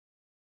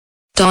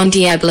Don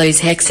Diablo's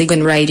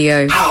Hexagon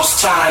Radio.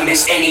 House time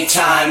is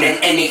anytime and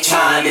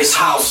anytime is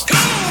house.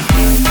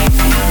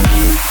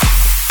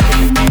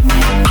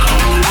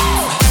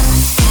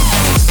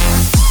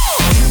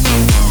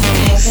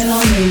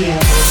 Hexagon Radio.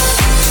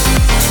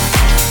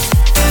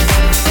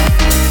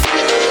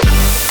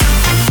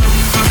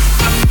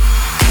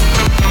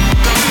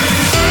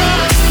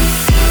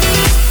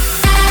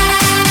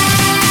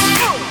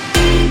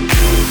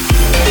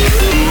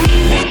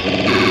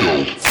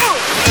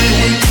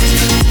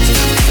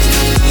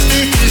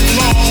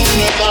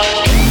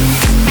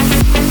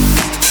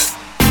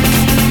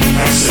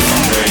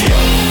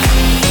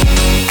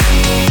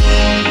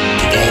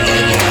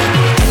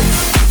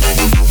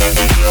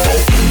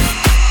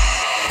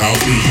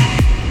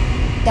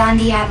 Don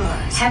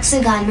Diablo's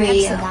Hexagon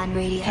Radio.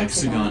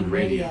 Hexagon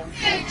Radio.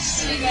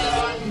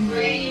 Hexagon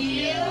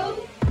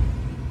Radio.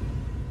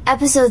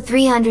 Episode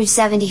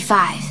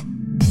 375.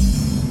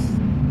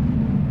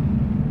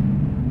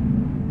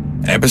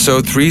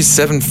 Episode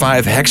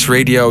 375 Hex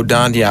Radio.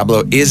 Don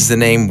Diablo is the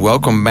name.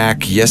 Welcome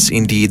back. Yes,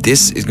 indeed,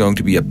 this is going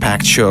to be a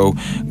packed show.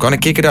 Gonna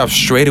kick it off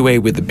straight away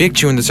with the big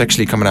tune that's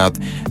actually coming out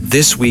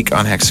this week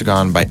on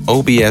Hexagon by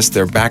OBS.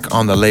 They're back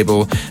on the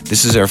label.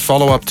 This is their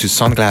follow-up to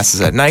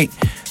Sunglasses at Night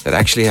that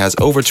actually has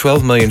over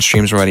 12 million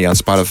streams already on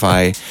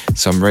Spotify.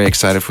 So I'm very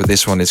excited for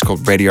this one. It's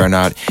called Ready or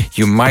Not.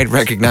 You might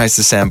recognize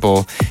the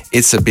sample.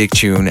 It's a big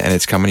tune and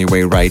it's coming your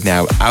way right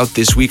now. Out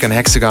this week on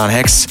Hexagon.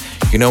 Hex,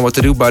 you know what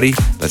to do, buddy.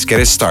 Let's get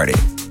it started.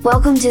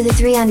 Welcome to the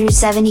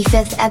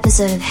 375th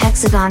episode of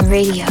Hexagon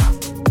Radio.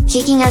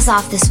 Kicking us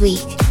off this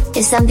week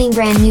is something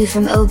brand new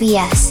from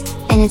OBS,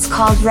 and it's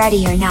called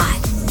Ready or Not.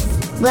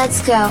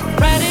 Let's go.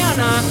 Ready or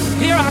not,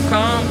 here I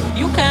come,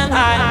 you can't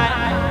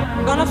hide.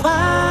 I'm gonna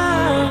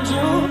find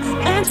you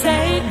and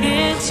take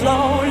it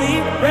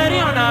slowly. Ready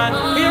or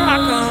not, here I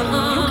come,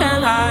 you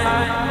can't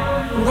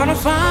hide. I'm gonna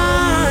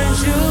find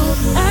you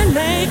and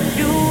make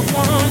you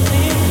want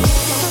me.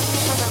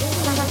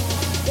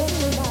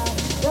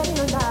 Ready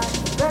or not,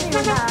 ready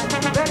or not,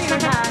 ready or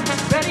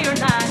not, ready or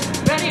not,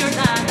 ready or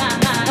not,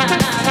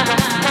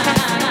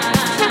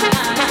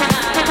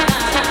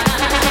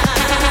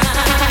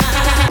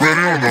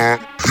 Ready or not,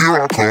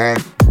 here I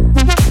come.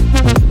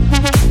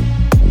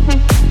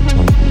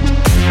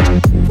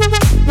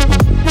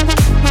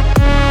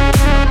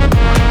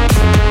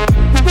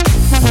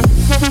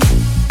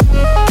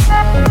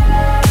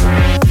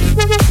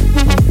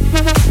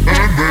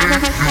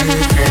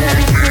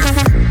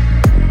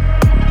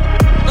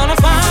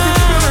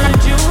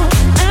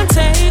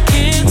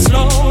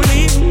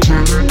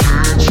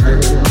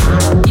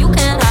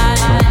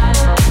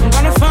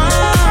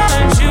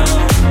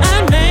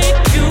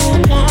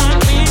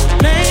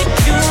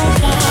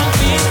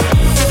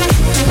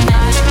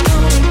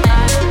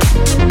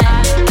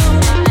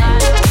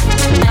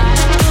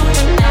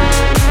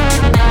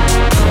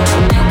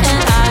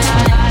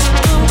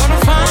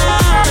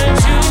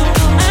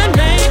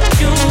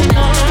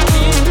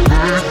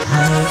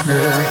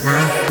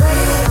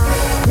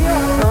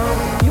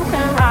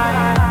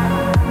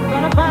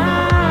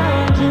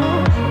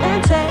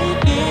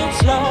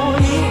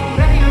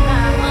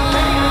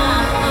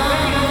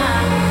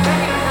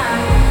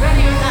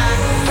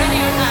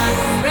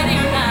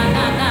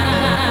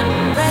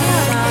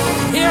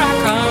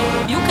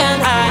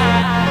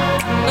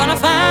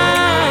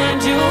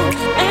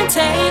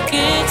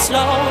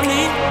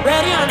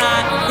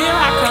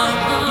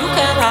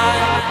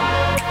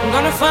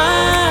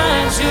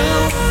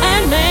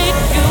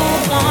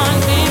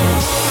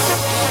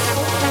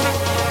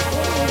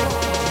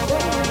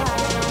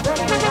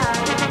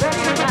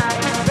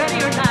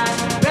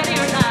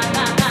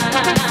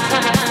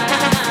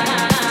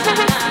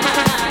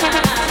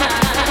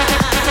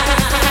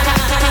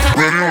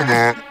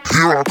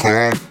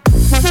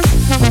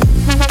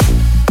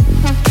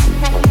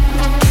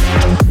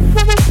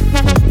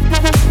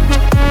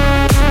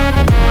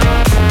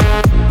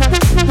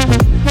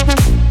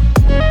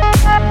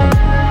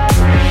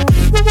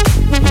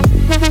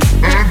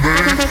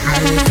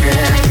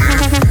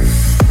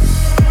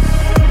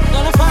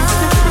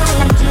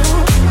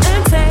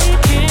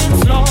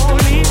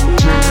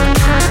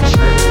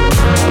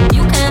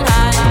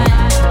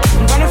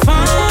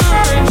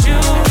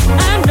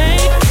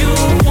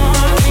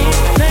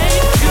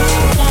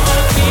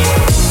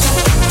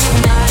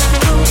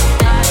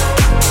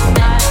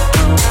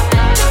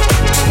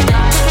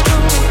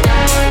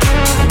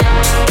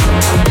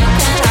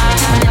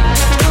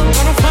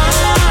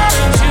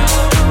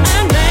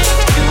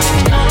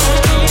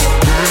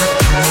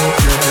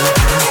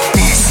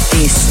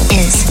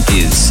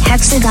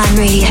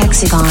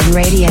 Hexagon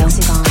Radio.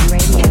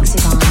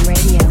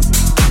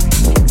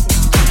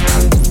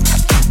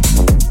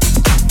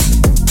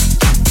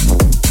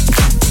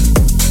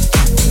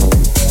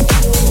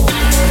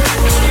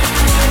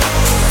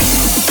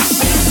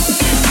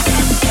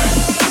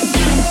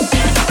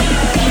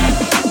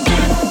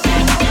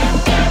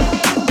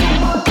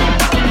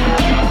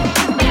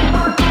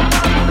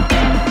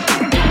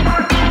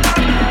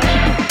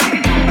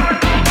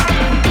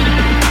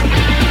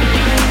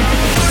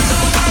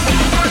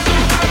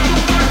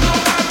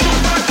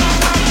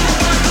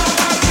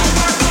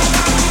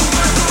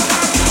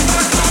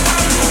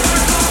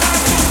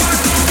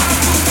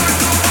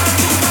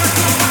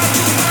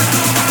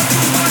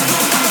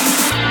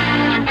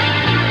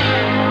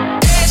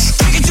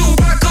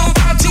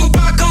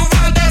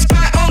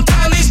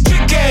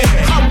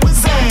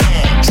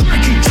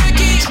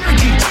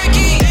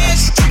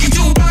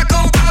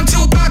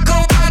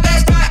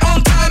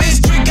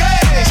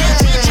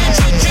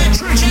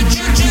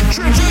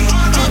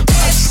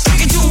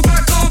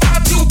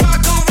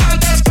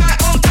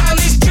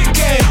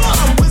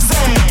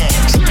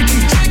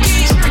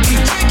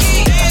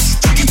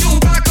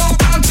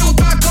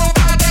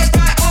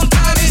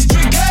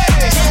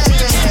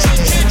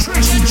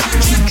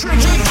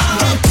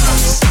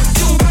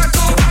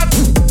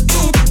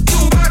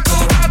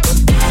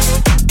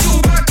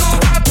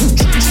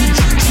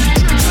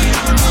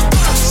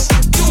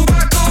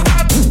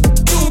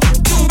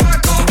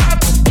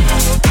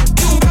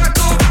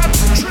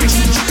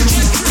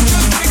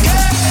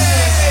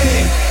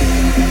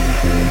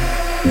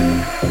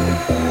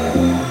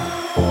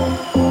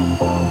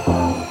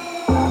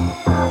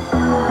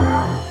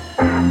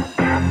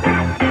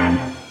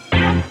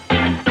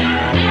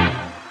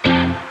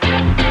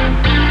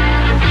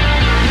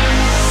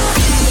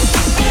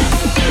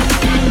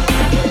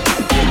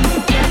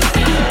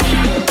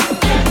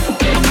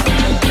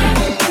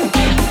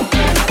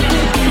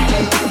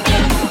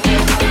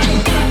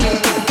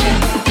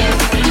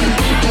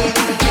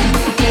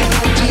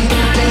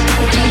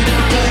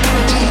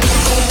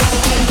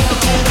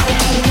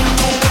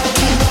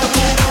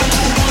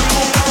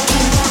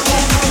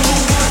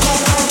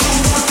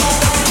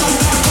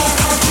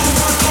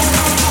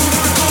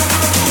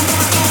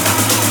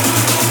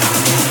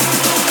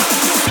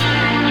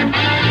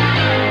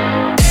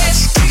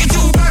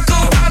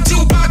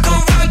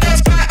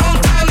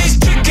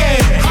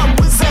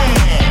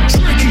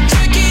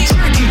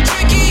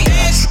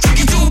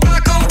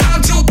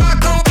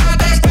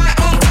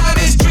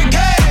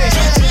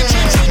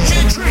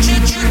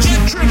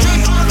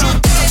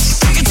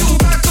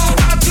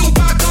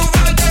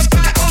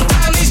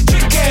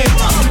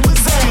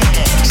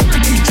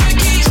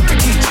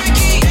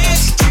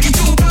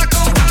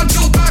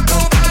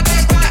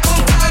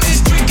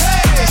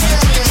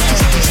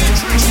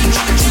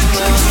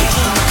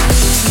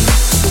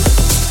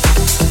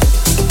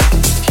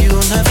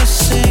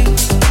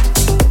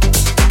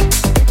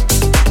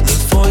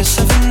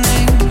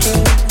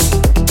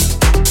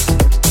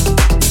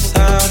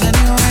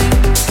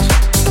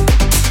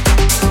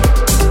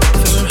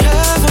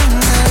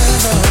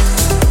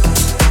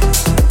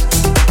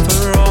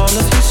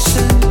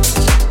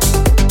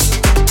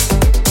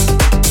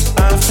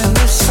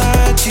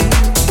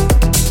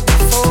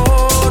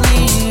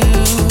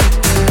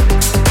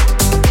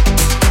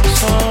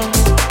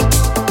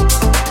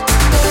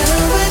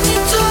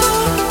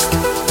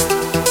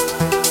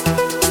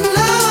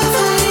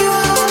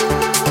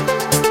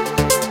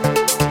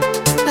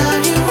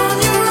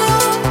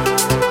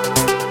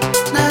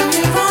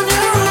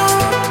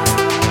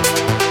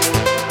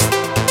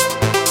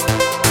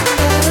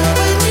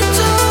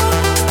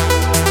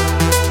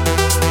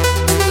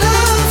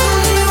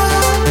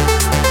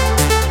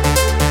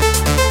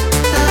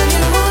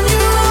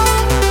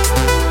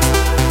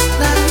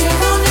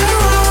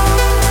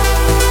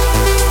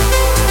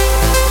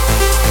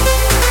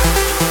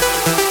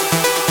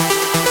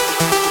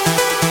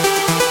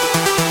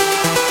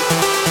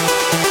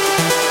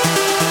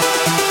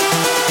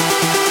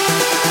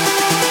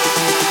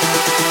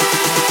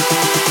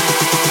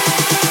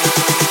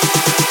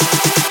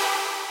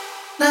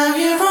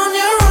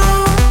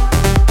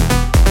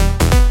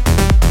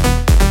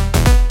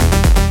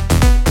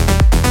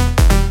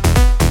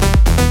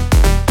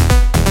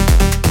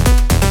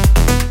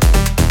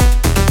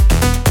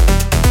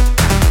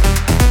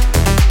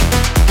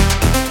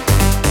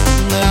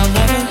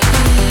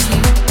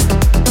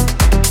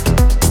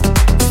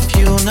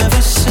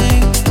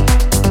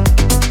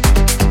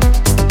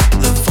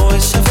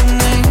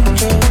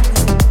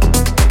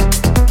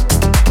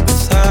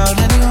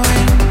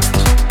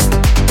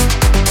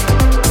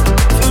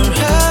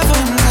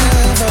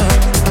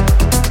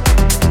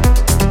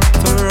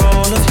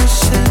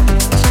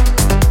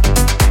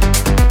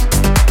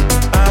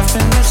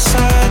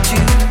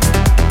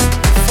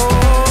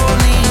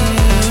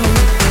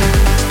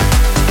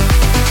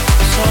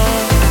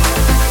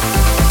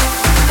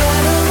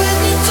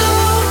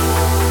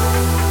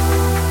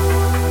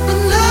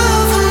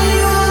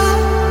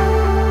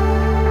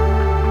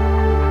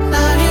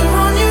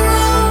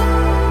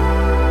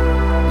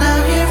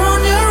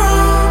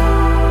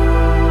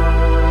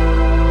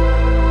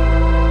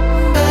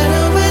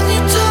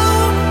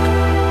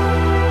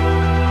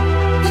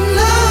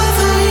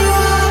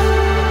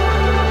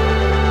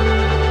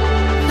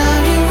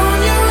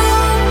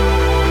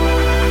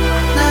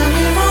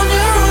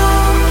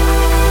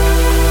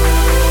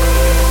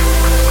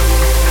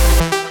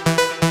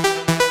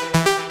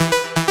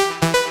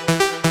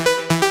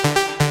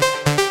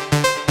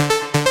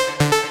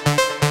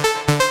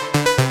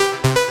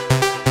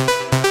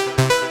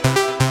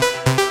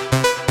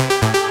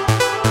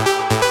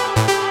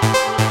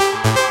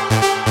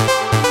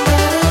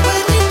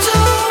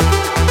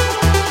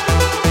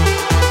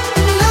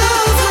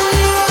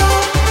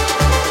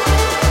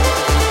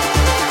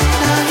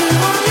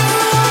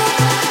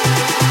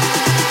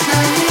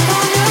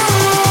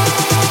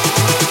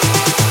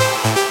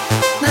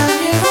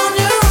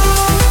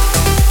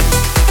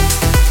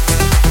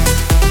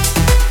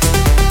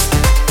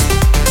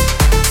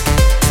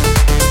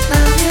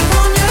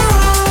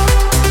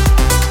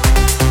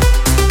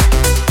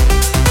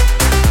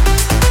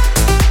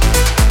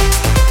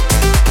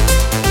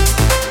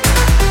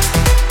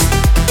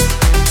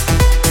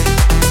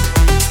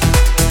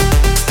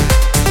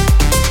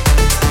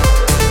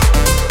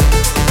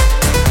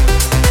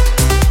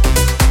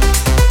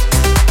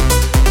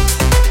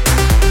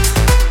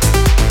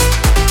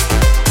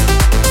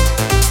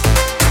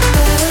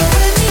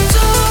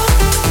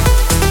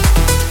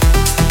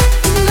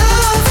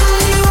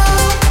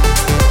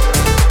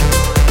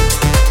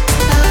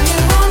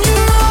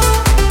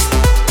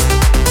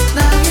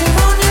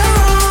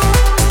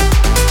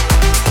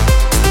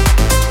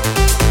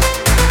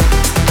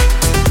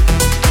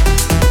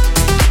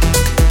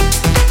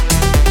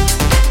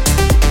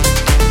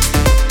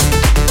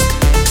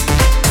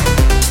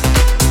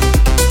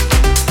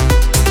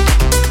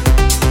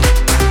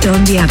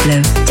 Don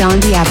Diablo. Don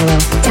Diablo.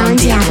 Don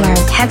Diablo.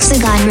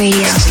 Hexagon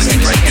Radio.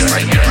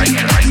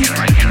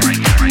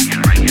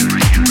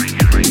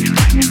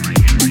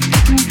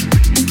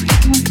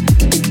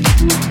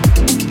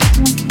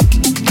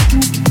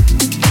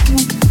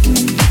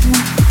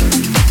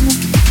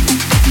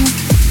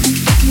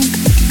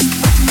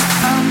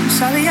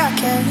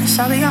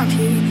 Sorry I'm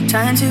here,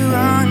 trying to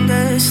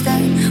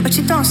understand what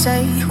you don't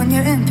say when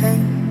you're in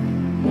pain.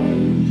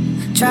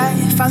 Try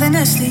falling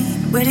asleep,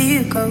 where do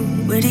you go?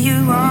 Where do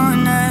you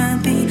wanna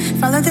be?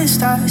 Follow the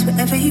stars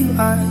wherever you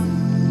are.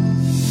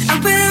 I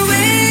will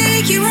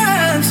wake you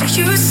up so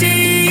you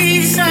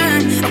see the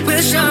sun. I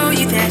will show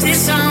you that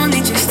it's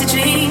only just a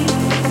dream.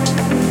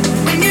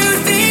 When you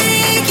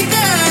think you're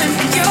done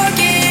and you're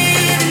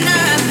giving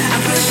up, I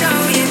will show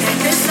you that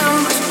there's so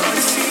much more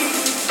to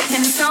see,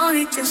 and it's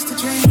only just a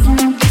dream.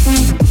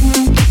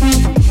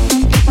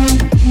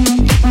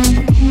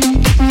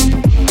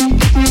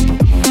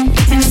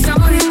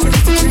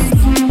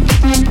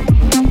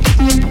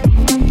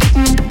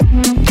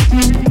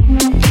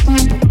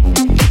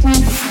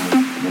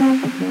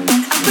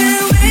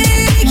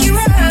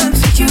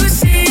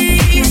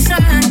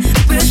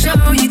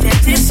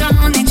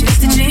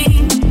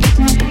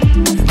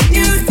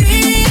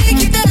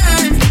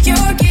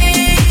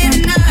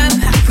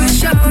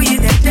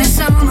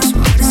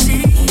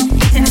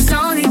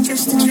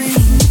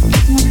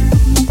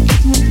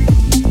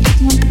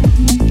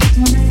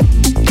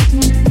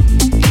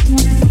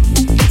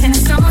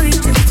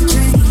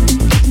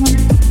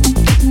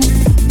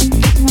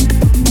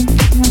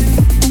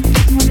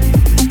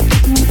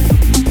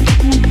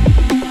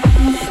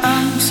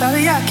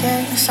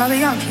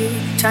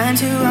 Trying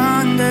to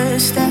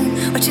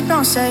understand what you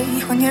don't say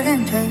when you're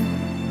in pain.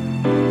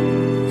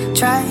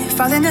 Try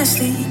falling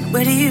asleep,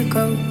 where do you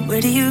go?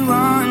 Where do you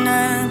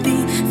wanna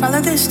be? Follow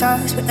the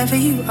stars wherever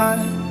you are.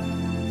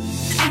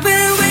 I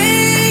will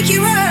wake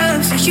you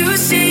up so you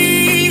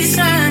see the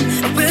sun.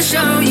 I will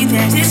show you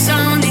that it's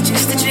only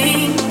just a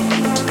dream.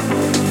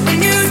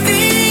 When you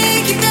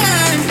think you're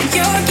done,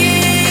 you're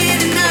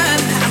giving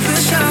up, I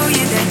will show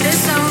you that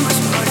there's so much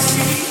more to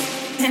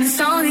see, and it's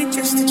only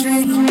just a dream.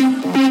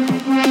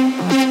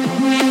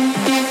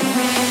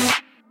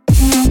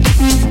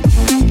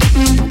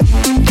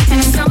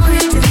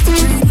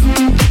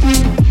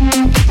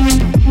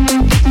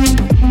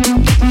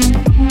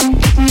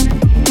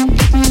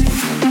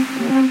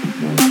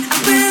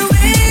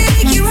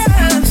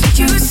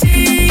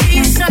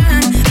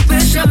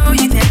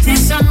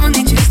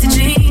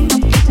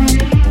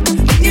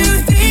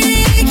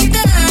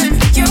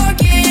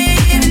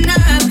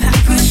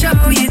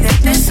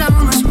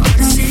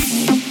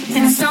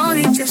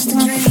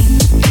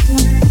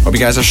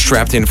 You guys are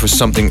strapped in for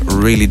something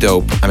really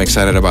dope. I'm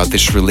excited about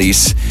this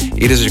release.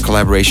 It is a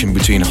collaboration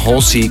between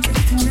Holseek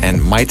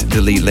and Might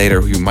Delete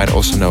Later, who you might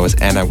also know as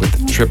Anna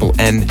with triple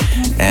N.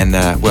 And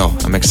well,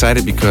 I'm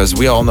excited because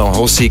we all know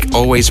Holseek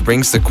always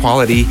brings the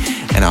quality,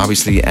 and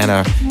obviously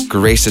Anna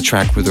graced the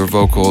track with her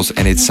vocals,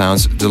 and it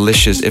sounds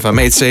delicious, if I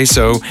may say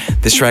so.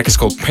 This track is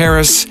called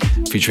Paris,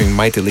 featuring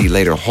Might Delete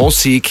Later,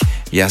 Holseek.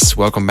 Yes,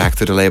 welcome back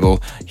to the label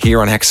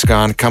here on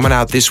Hexagon. Coming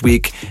out this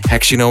week,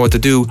 Hex, you know what to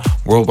do.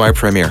 Worldwide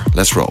premiere.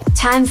 Let's roll.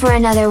 Time for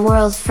another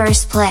world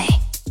first play.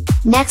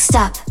 Next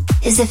up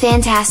is the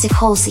fantastic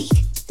Holseek,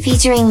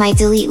 featuring Might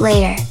Delete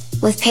Later,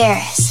 with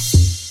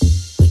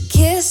Paris. We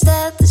kissed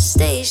at the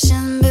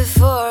station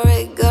before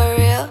it got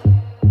real.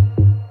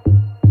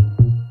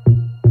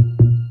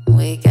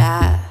 We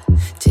got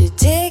 2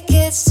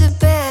 tickets to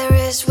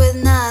Paris with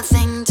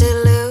nothing to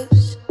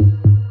lose.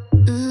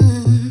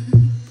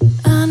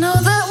 I know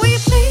that we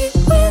played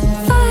with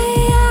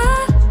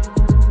fire.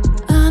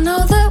 I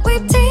know that we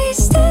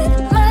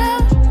tasted my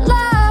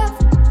love.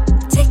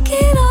 Take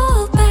it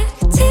all back,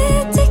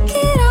 take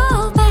it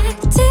all back,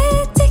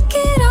 take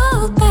it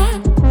all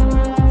back.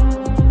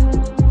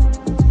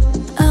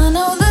 I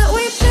know that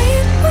we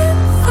played with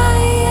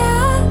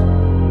fire.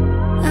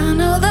 I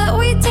know that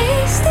we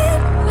tasted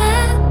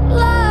my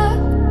love.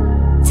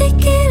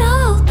 Take it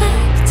all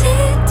back,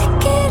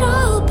 take it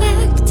all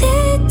back,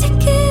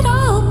 take it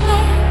all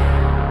back.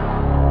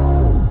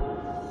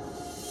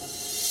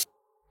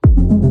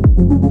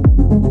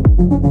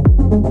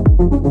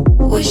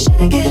 Wish I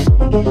could.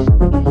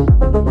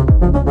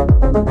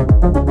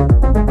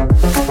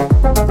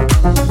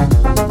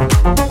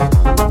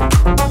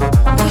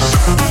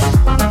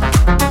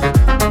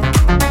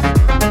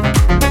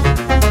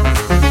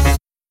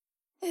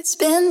 It's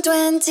been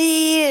 20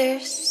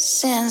 years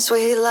since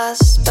we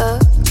last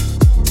spoke,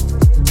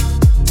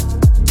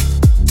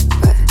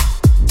 but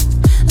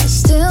I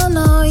still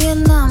know your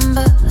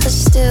number, I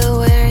still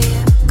wear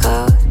your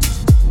coat.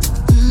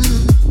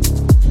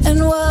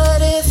 And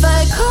what if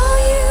I call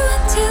you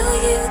and tell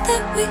you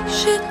that we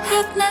should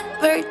have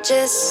never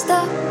just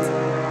stopped?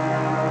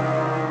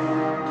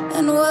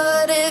 And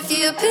what if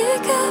you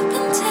pick up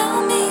and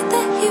tell me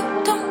that you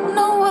don't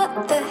know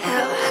what the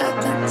hell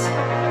happened?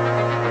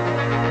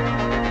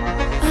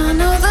 I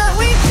know that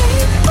we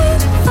played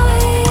with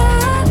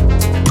fire.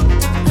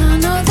 I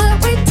know that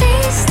we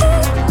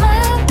tasted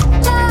my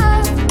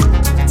love.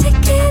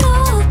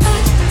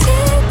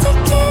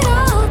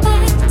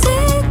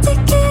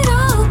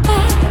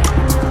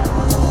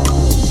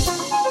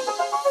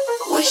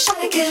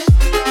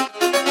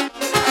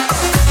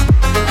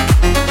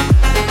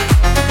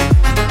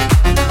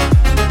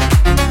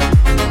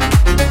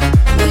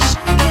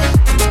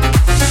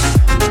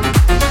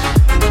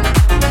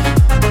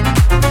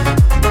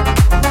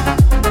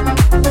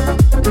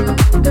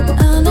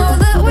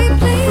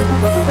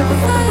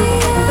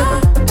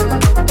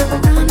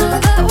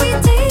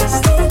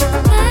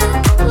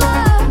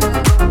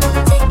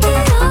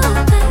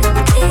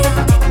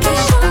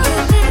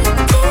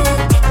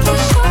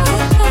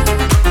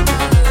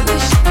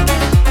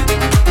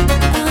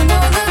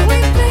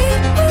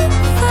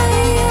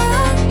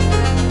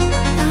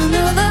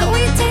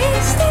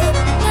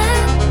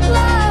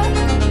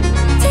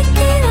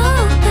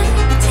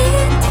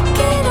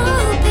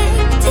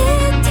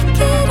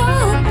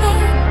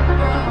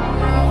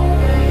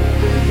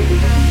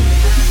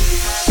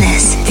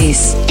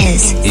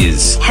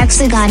 is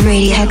Hexagon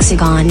Radio.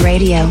 Hexagon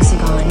Radio.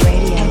 Hexagon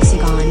Radio.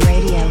 Hexagon Radio.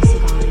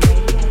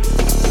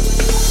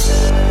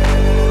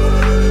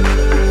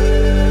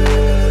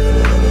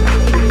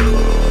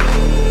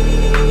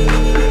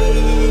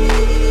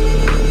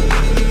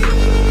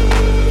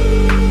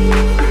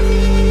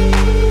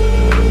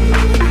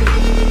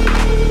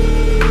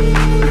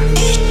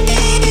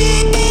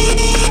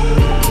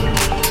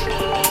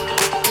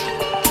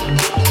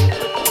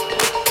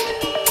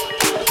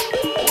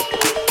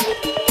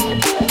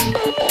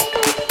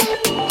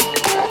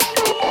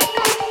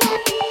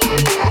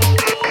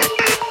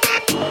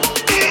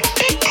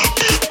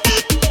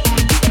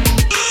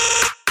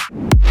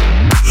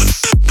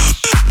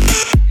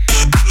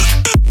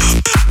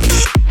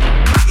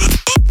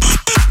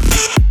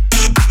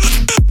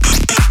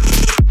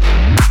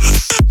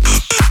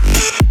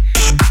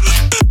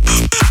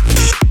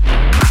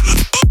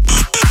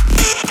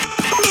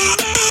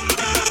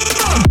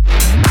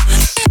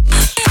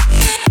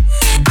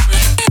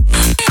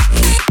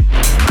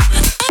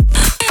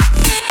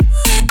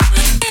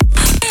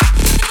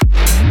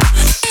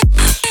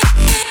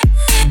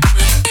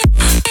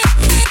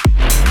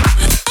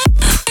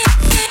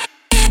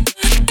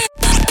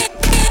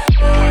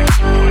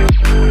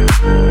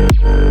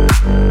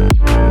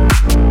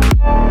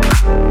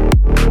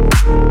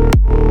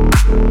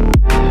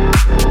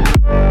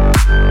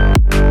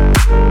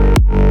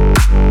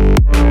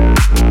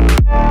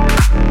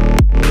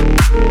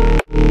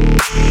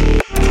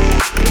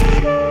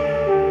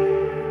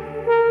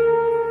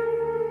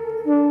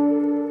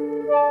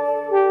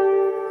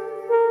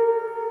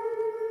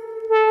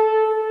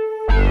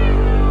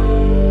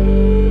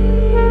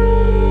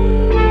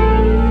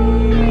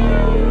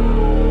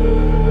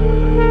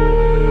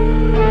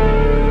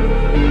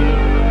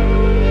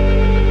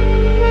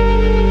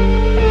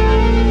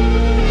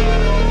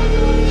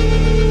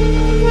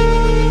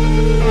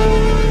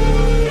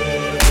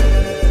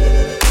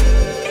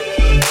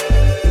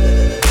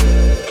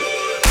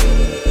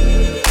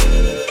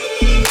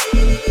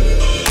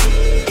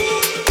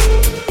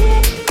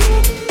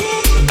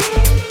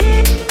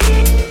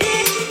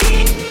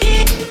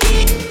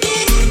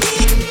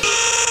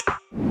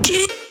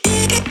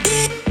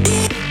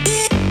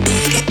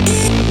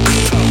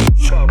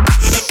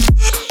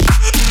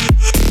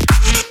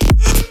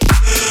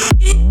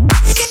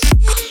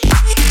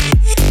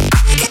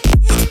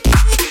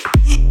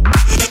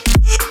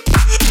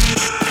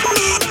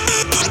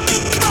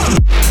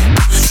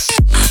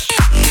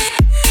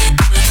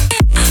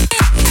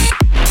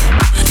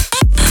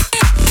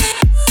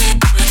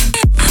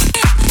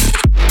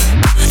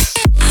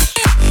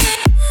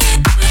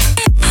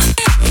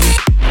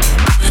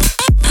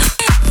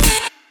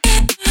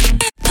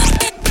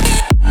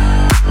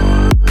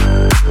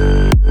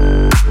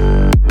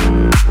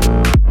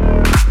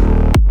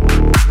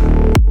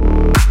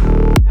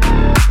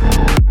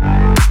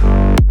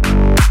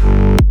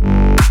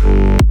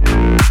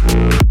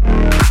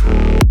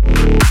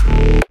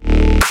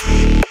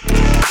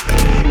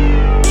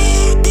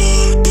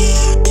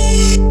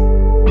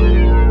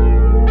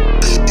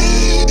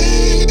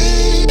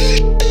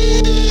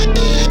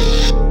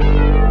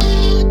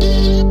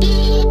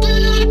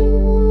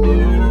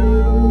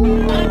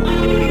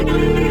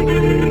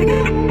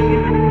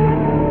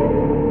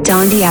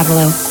 Don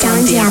Diablo.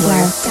 Don Diablo.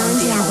 Don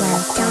Diablo.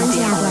 Don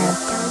Diablo.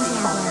 Don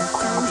Diablo.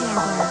 Don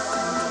Diablo.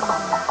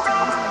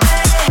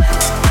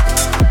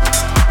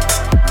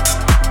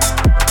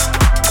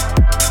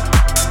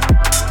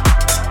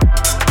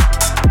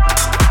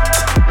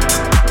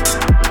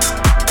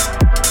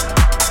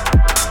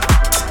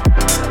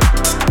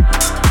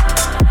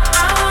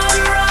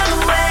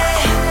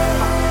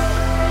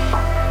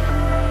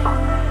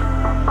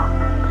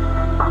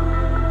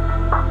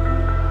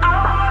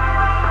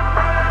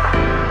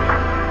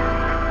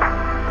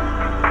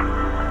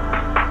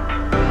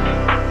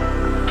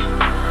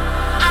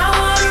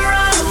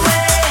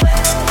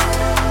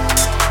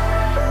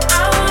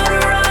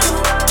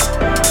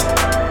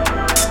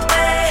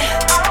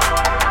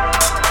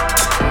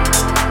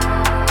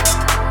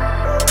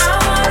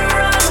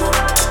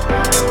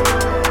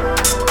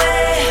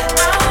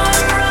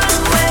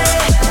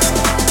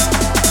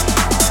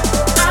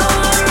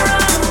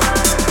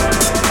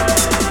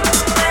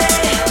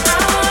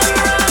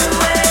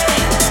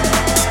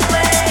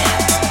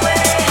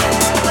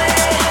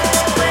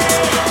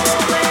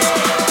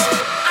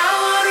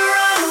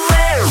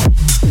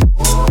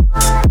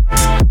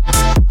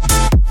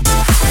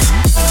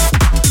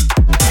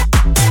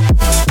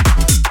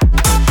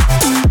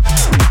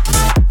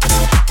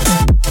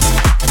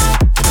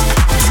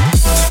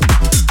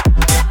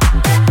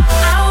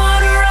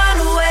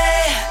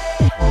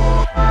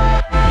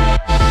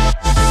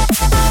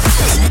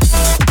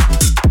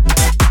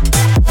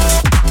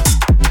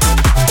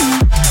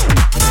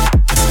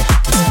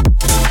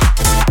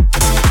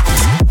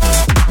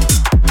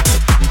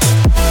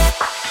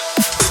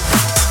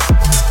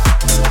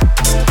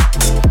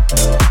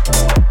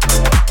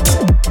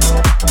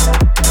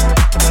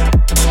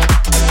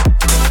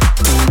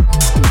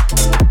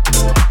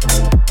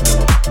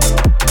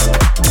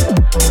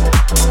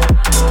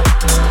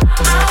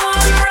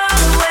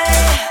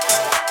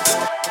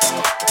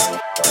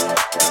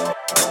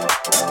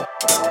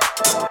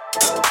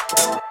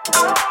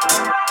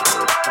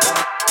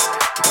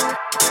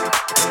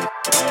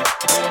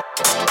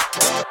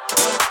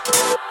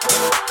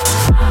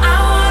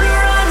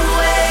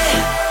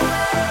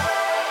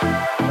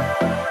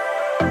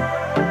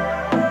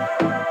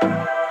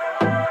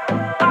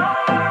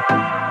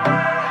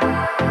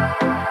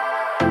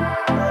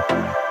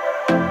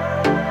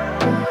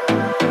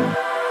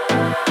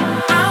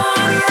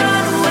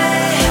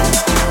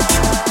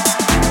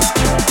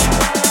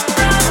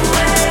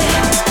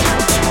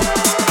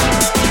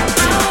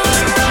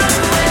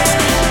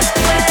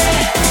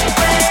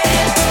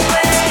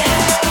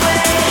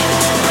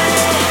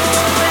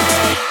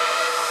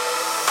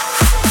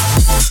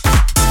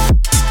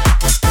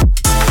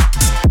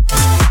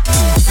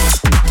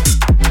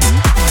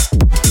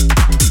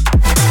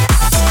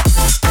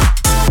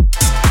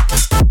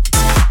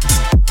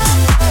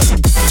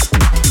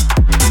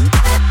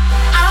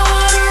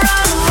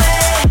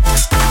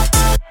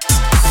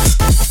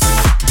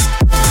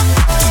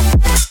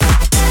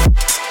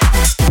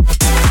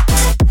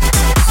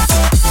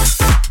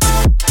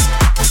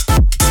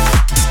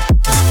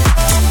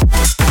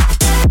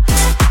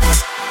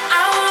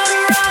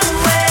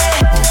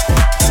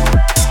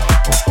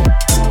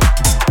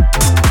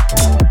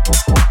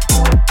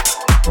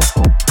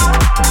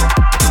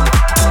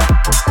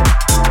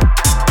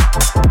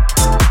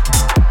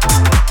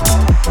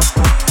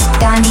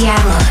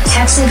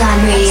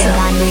 Hexagon Radio.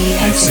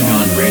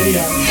 Hexagon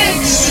Radio.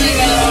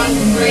 Hexagon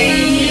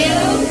Radio.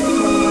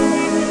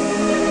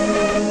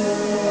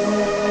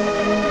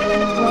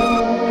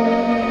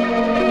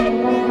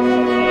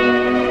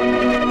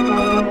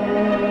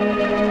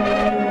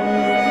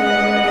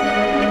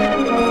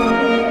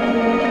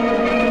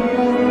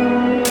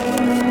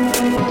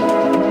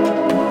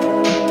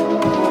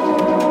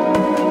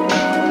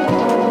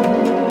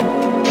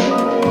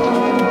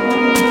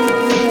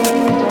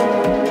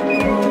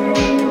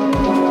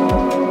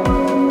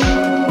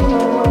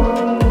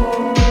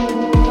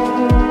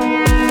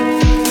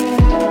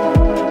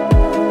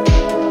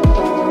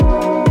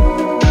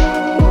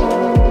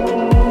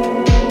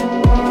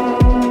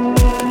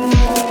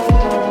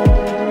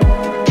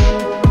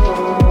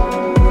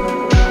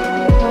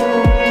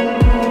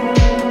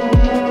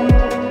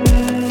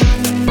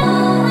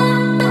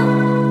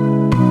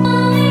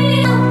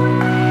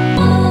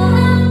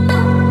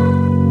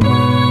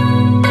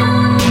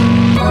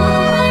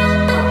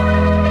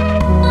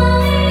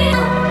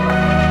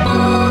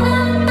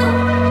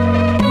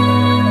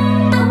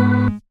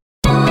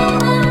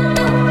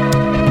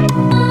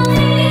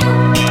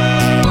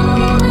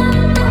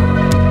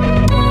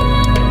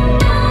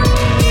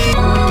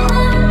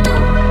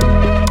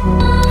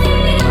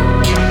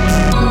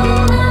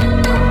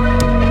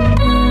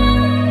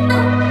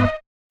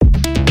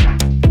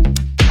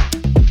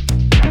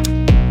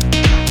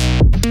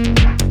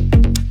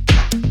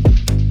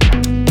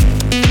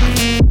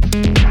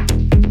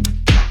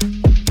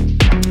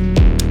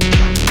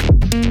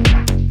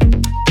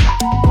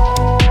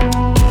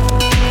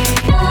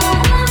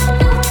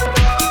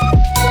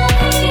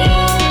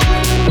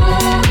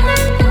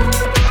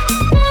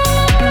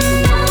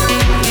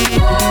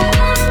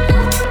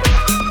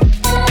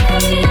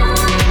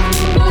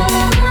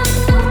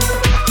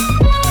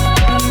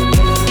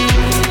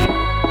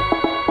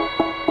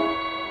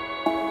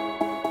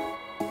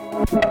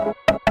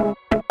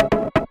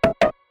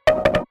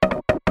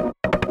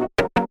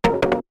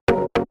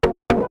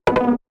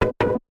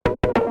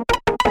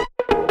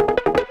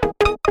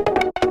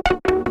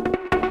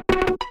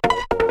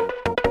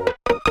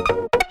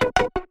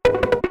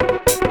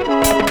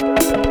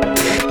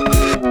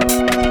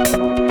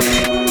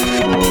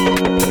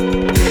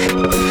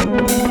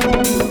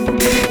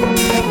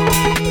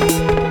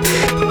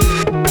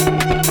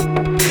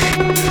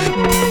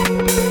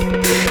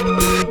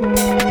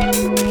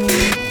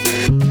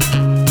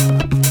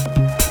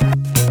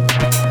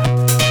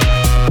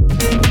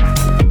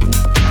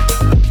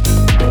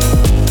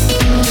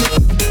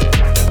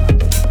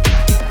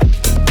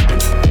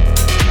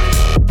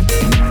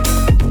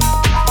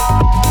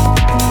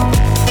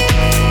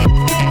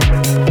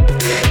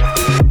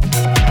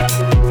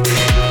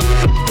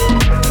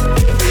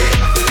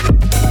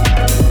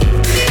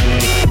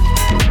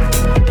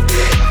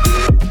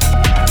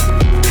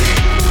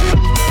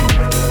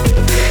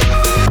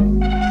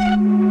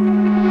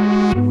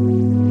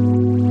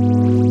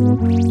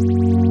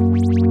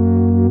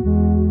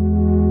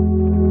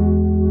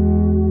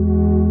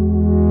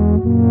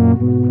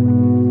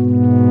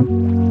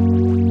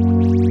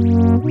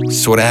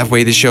 Sort of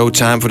halfway the show,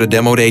 time for the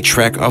demo day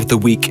track of the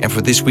week. And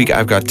for this week,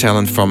 I've got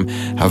talent from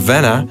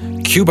Havana,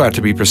 Cuba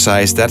to be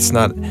precise. That's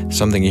not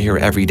something you hear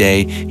every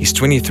day. He's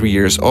 23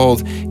 years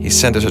old. He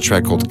sent us a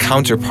track called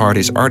Counterpart.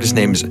 His artist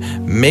name is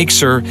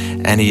Makesir,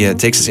 and he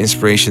takes his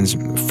inspirations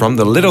from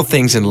the little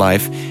things in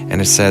life.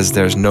 And it says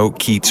there's no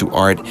key to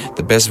art.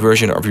 The best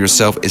version of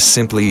yourself is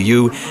simply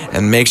you.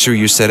 And make sure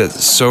you said it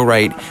so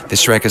right.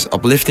 This track is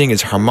uplifting,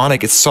 it's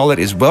harmonic, it's solid,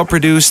 it's well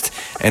produced,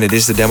 and it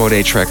is the demo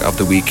day track of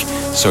the week.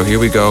 So here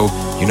we go.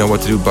 You know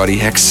what to do, buddy.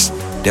 Hex,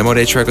 demo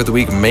day track of the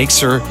week,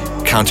 Makesir,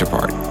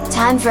 Counterpart.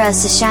 Time for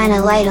us to shine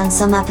a light on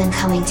some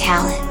up-and-coming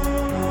talent.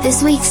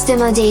 This week's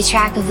Demo Day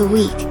track of the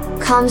week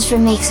comes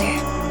from Mixer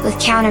with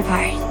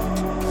Counterpart.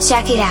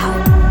 Check it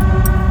out.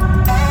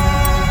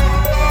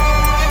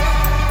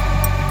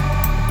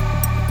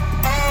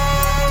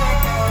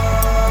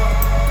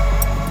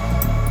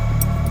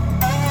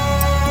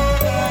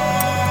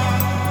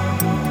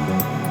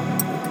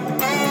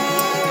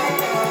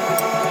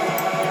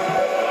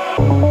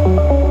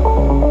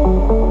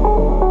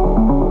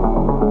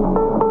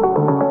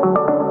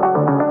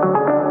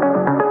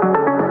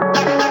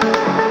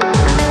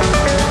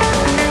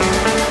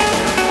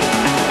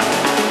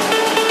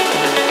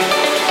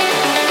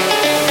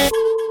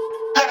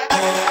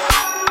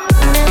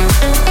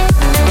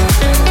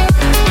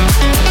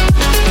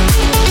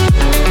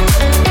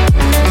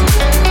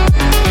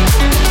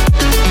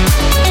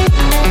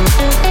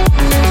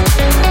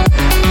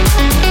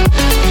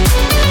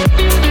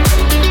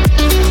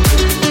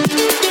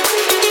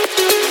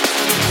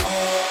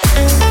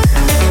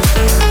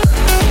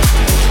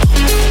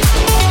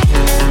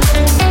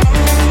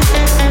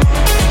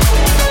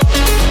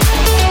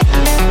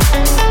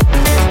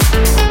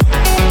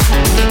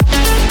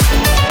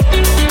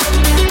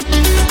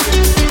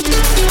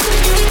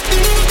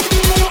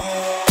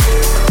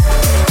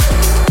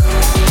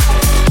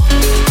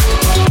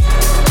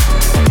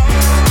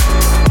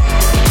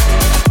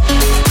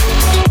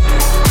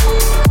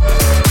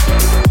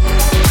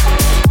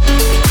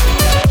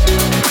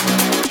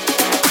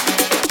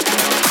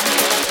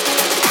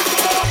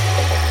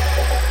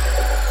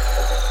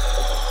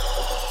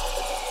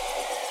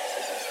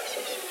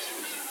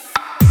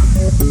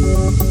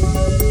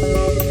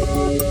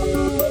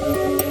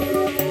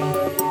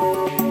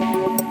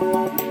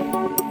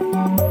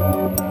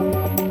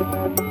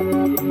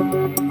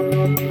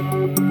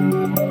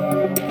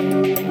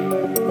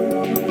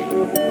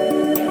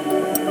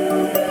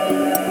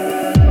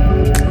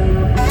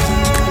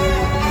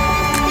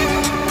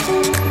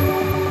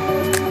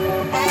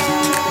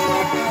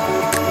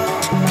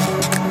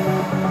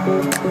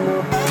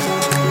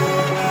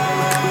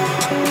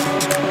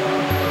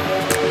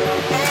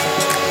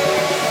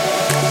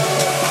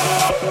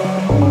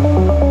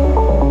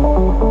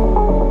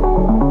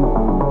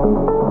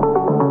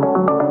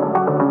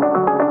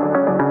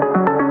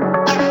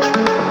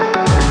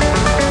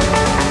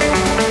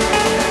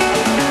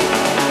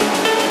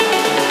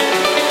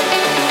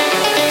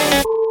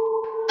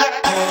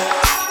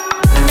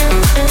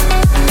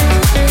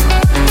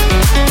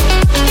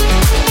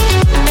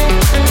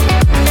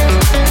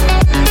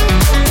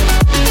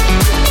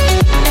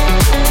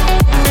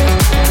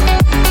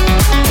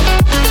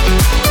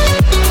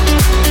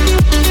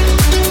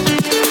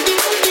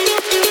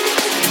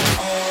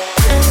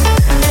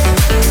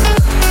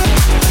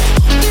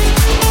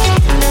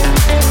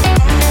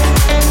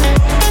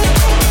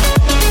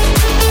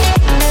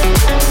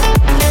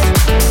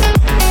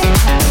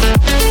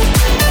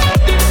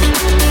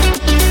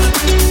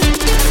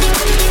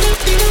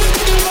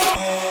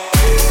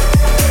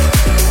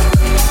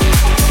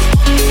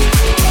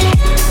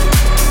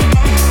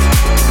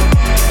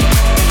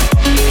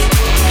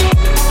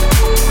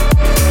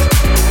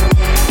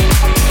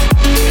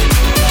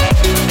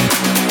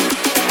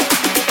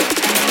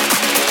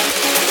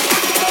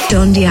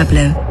 Don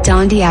Diablo.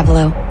 Don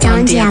Diablo.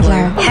 Don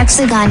Diablo.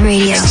 Hexagon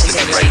Radio.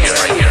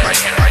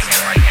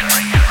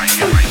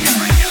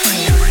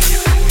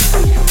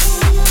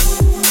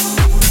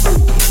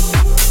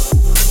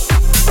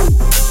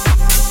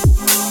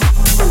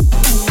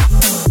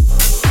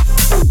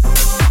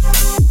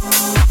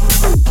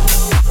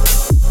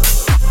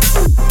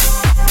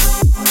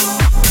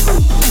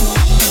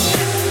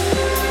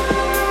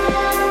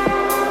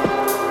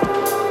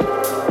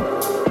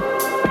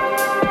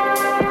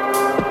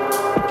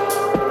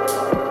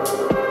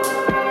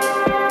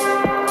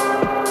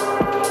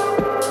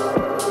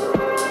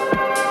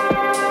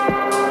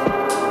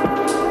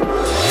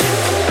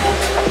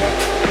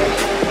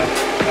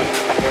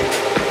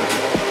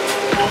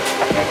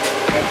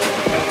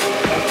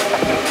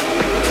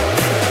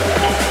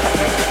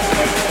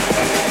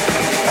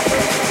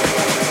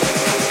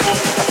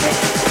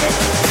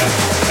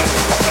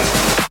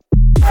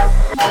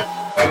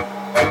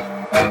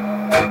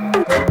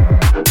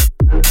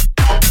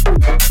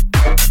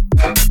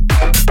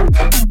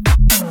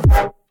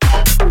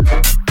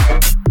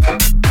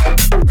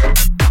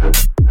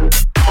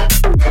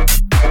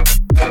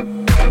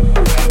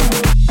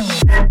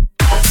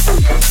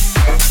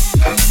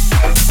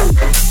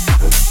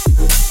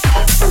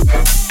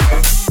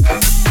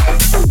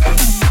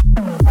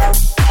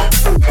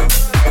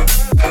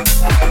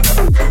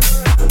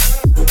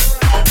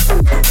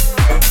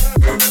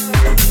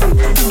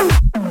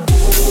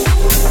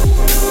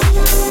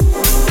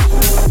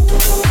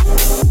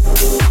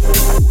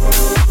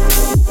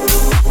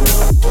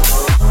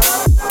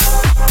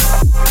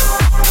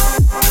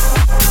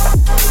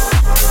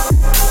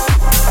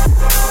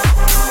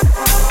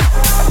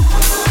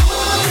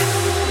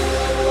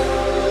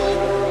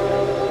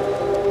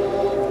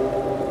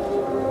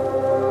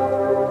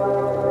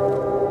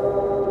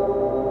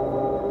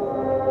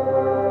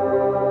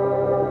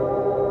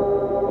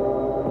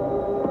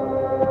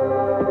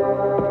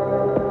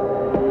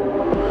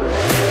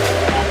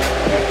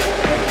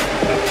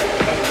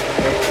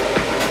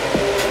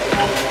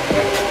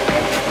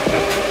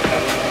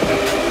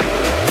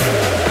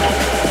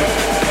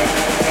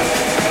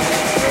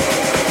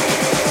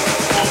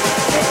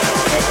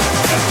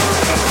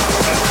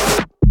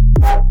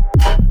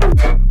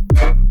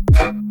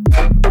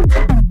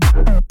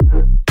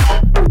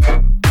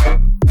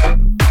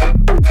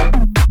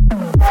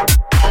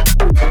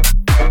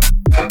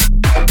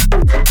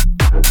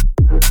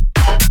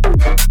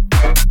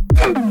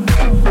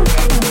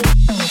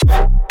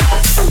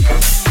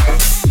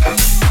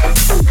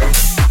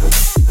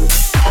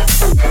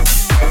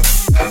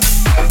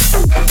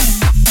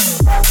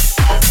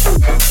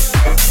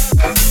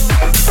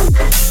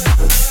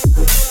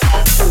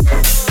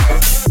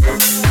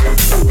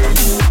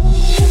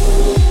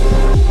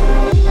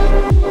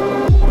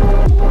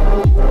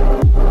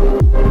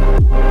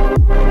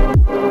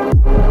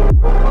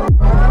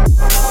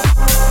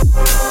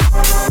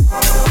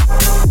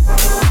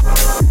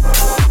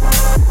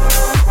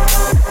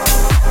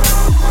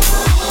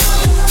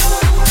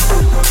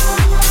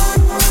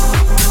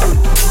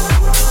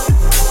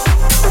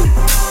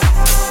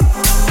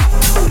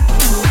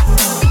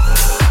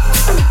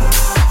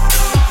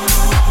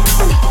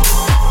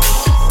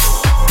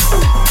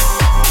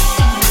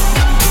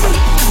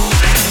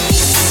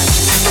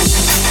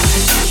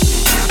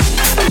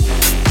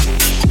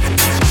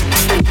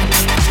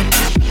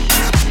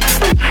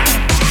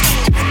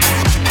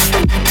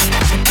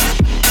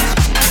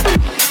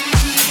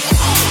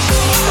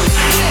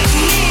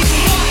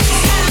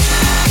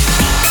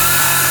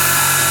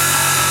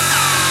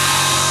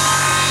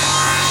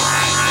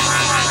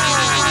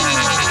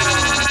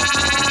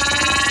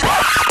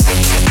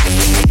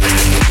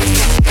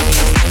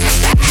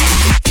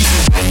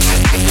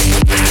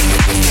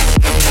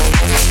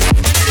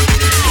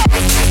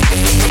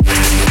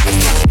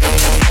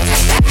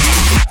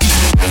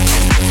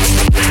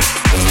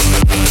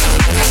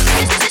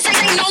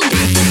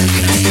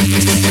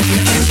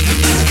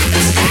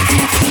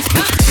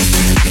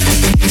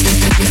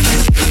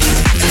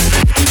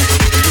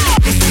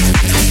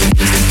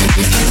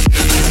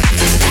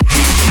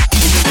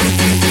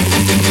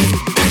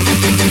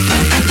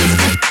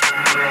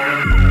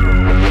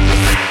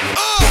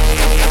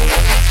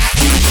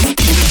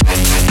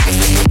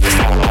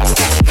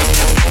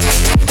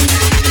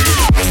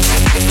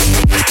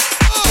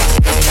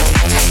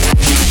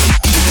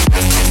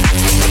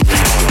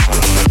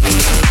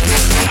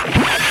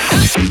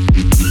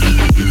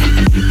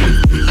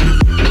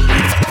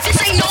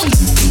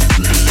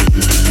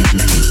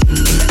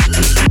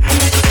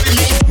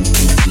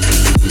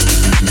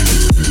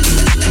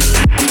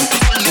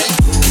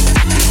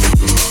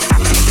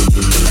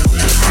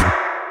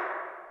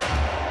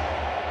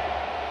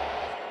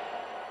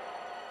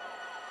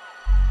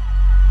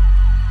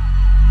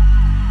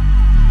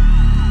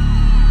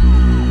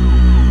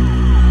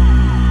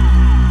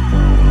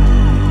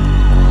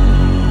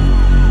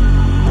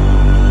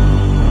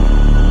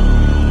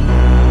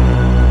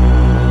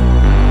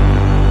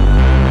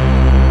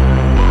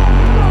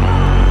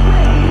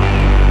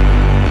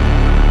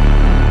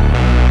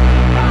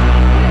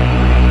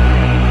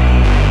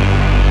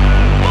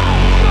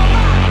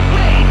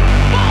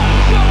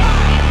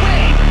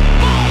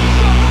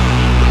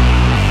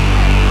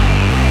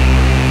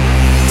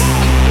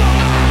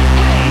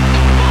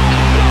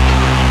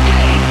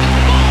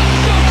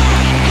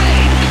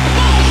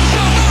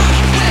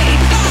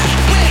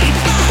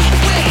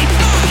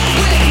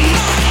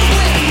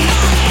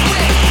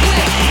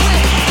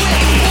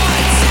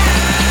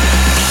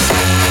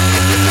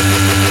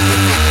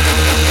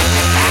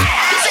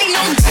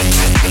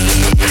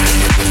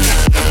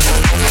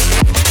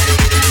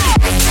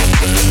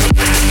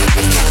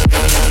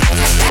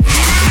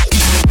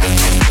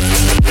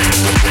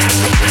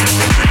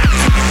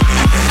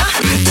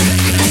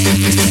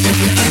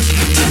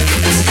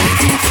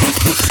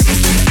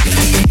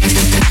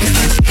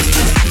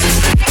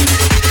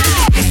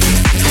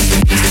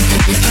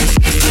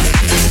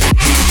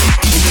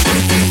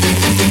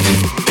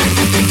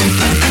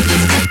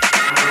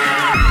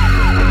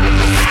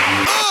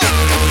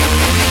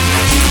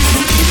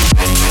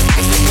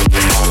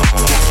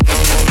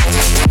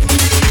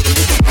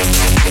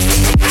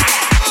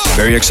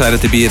 Very excited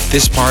to be at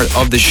this part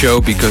of the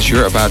show because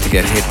you're about to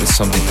get hit with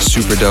something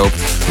super dope.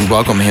 We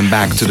welcome him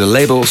back to the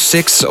label.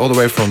 Six, all the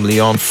way from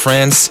Lyon,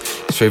 France.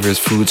 His favorite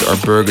foods are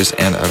burgers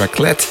and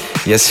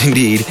raclette. Yes,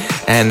 indeed.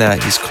 And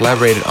he's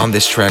collaborated on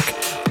this track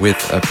with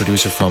a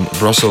producer from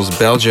Brussels,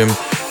 Belgium,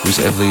 who's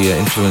heavily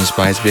influenced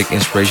by his big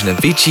inspiration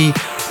Avicii.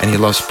 And he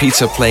loves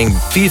pizza, playing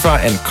FIFA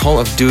and Call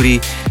of Duty.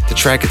 The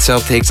track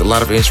itself takes a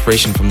lot of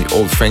inspiration from the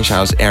old French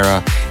house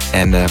era.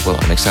 And well,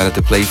 I'm excited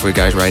to play for you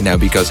guys right now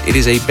because it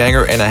is a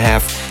banger and a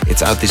half.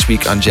 It's out this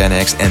week on Gen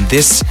X. And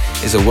this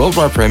is a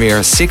worldwide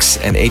premiere, Six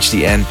and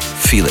HDN,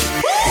 Feel It.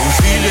 You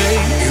feel it,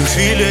 you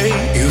feel it,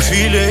 you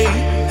feel it.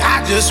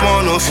 I just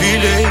wanna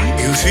feel it,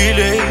 you feel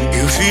it,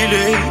 you feel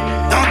it.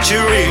 Don't you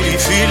really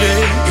feel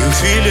it, you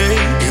feel it,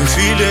 you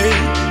feel it.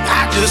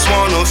 I just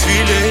wanna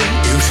feel it,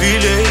 you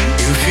feel it,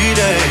 you feel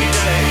it.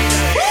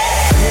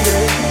 Feel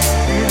it,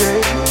 feel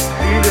it,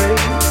 feel it.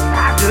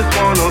 I just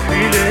wanna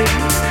feel it,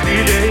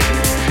 feel it,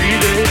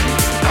 feel it.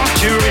 Don't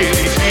you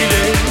really feel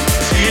it,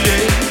 feel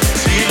it,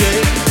 feel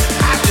it.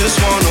 I just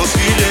wanna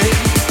feel it,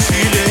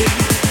 feel it,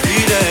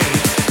 feel it.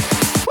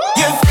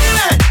 You feel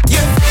it,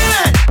 you feel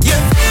it, you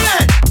feel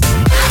it.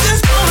 I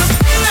just wanna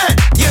feel it,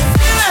 you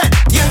feel it,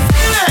 you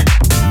feel it.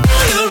 Do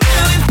you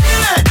really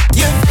feel it,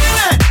 you feel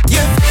it,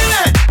 you feel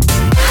it.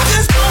 I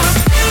just wanna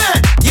feel it,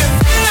 you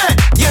feel it,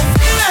 you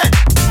feel it.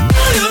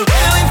 Do you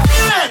really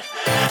feel it,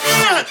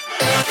 feel it,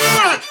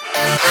 feel it.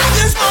 I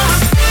just wanna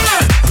feel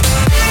it,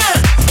 feel it,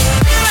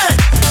 feel it.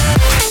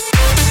 Feel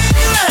it,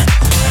 feel it,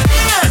 feel it.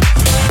 Feel it,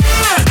 feel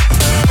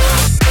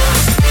it, feel it.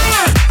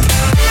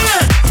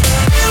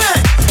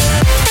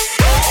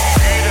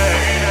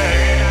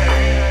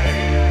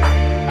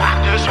 I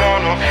just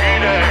wanna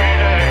feel it. You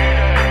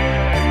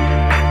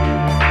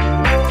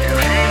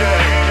feel it.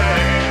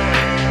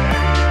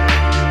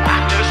 I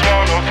just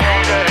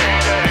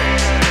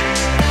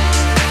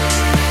wanna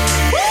feel it.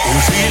 You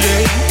feel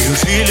it, you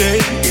feel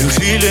it, you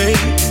feel it.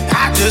 I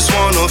just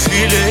wanna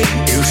feel it.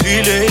 You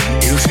feel it,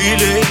 you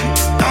feel it.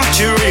 Don't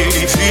you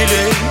really feel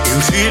it? You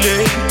feel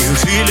it, you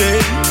feel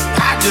it. I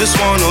just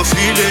wanna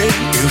feel it.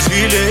 You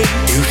feel it,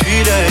 you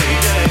feel it.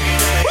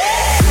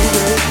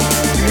 Feel it,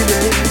 feel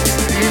it,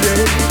 feel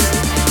it.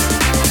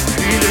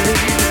 Feel it,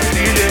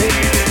 feel it,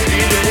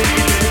 feel it.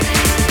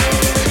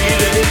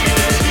 Feel it, feel it,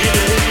 feel it.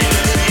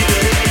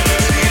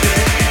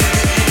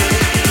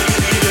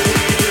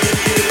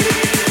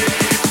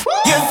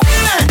 You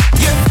feel it,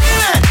 you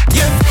feel it,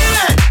 you feel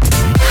it.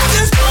 I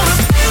just wanna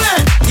feel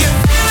it, you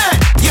feel it,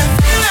 you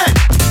feel it.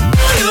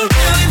 Do you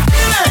really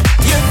feel it,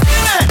 you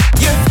feel it,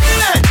 you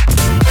feel it.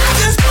 I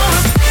just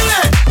wanna feel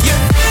it, you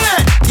feel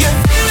it, you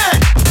feel it.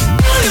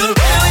 Do you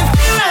really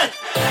feel it,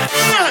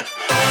 feel it,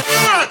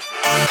 feel it.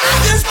 I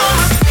just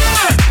wanna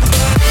feel it,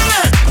 feel it,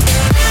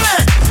 feel it. Feel it,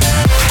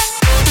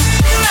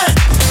 feel it,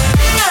 feel it.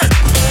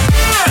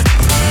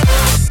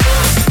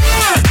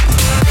 Feel it, feel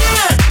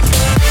it,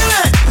 feel it.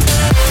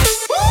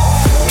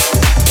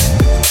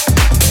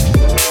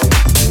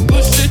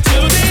 Push it to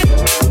the,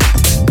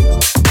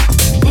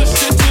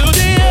 push it to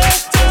the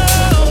edge.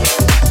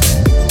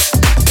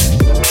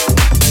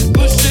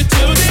 Push it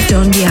to the.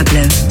 Don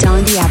Diablo. Don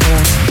Diablo,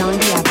 Don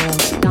Diablo,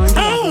 Don I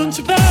Diablo. want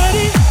your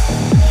body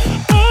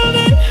all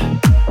night,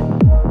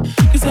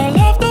 'cause I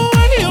love the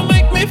way you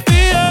make me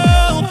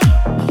feel.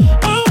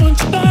 I want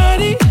your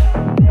body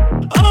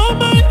all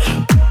mine.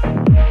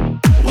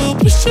 We'll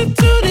push it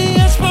to the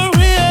edge for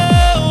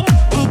real.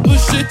 We'll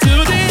push it to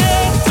the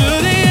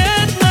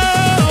edge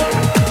now.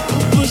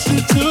 We'll push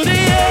it to the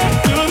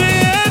edge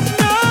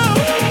now.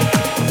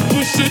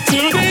 Push it to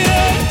the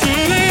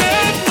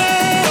edge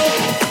now.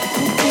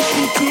 We'll push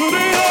it to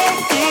the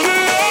edge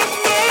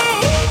now.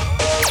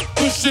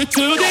 Push it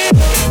to the.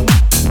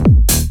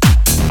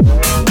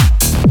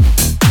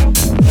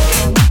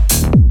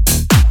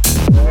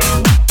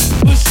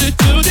 Push it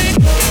to the.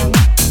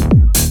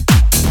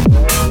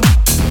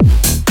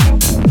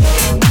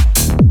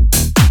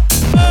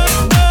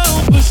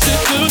 Oh, push it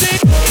to the.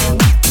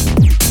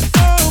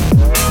 Oh,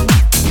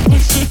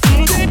 push it to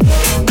the.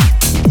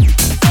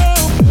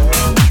 Oh,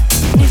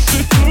 push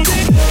it to the.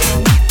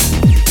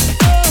 Oh,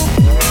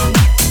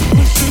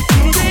 push it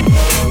to the.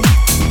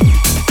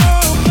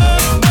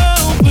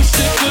 Oh, push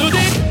it to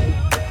the.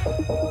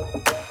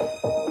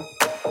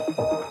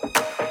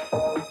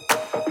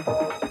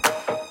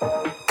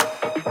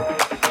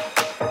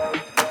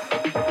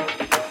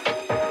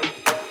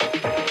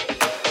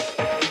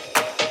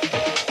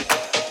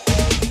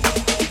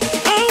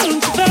 I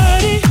want your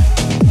body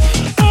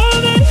all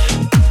night,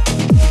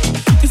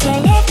 'cause I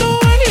love the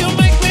way you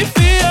make me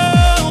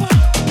feel.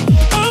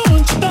 I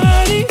want your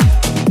body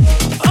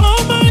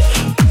all mine.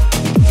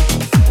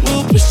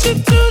 We'll push it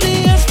to the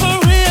edge for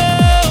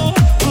real.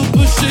 We'll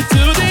push it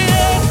to the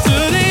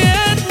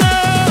edge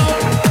now.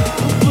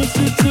 We'll push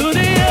it to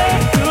the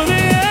edge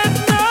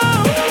now.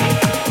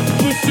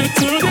 Push it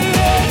to the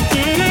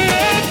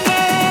edge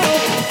now.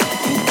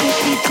 We'll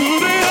push it to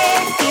the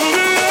edge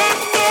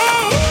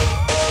now.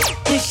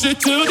 Push it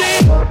to the.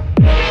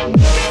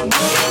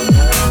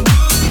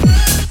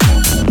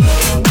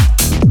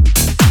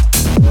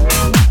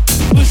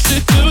 Push it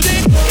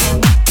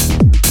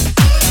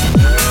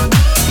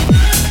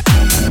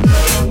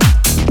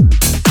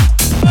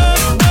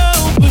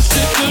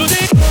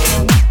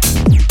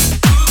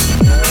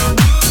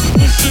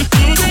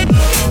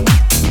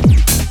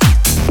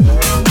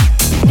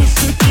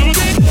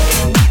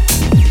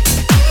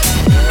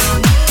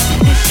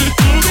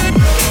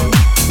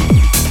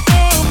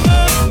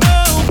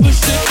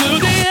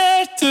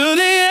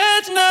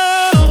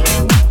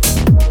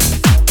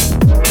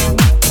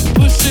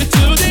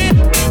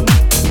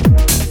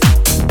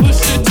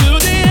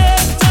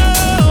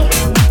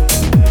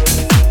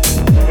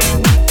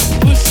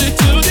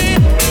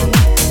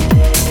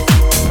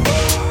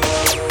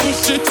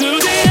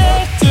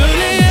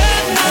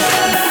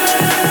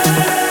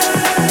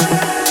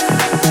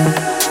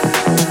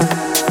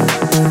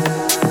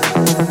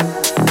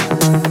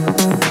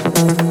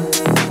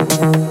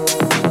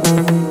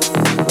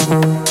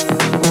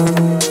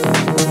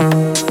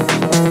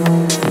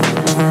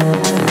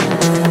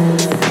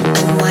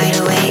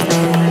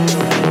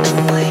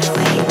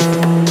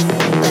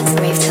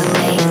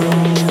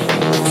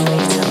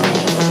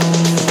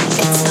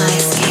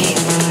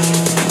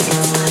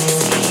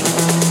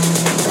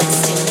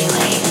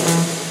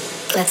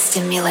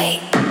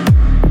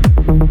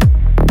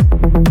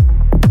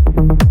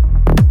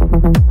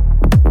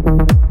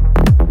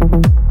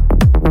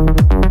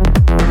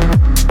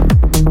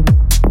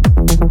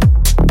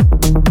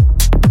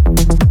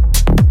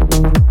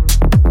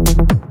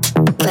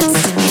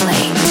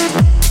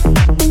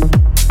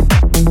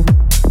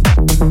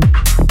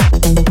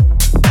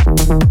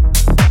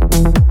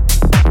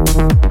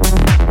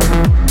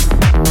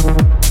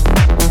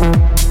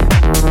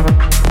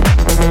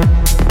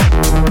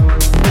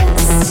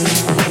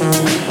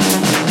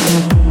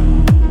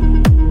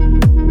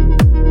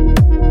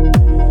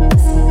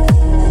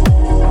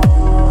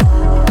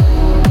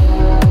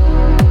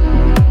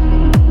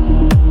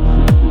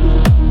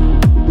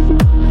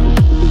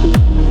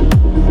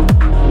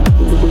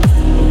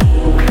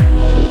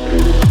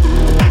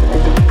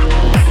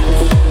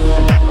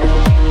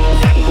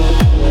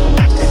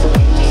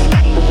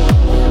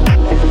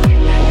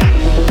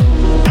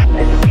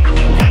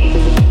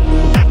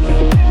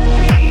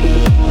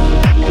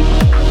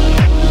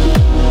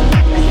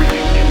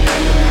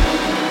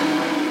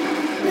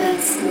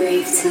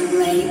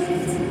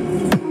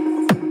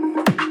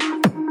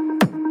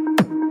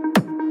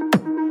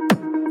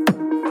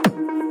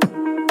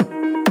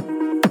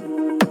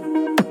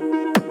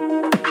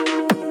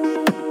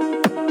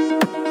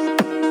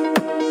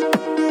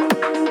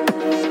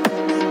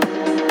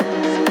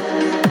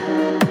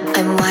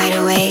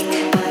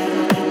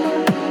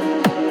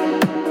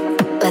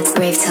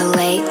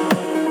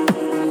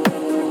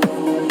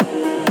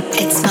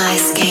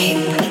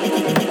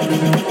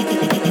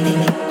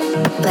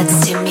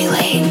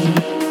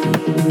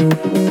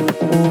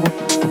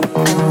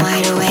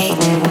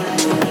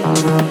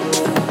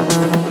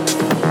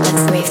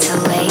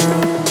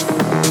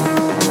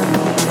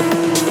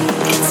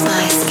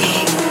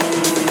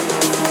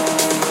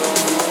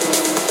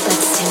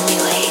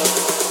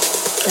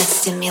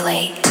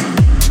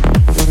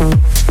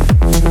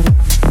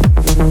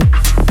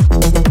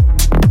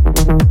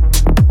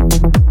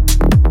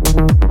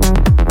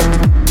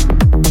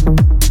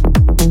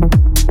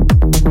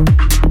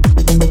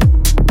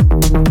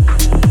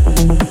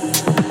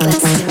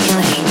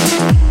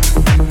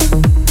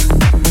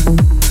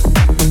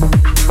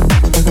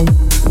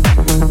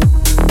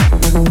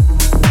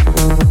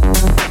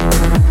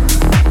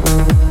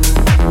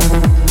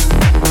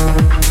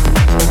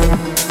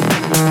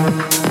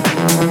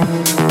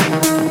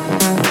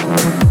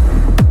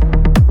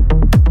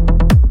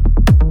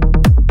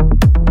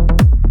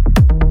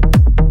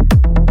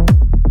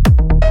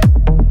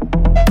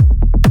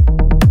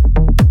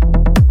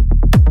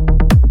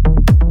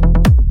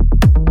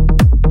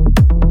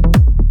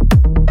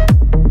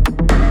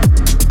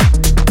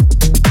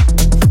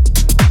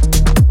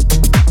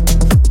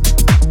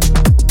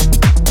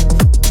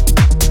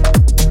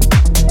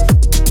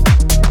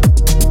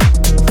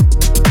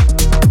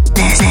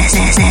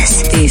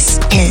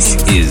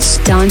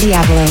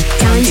Diablo.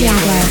 Don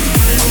Diablo.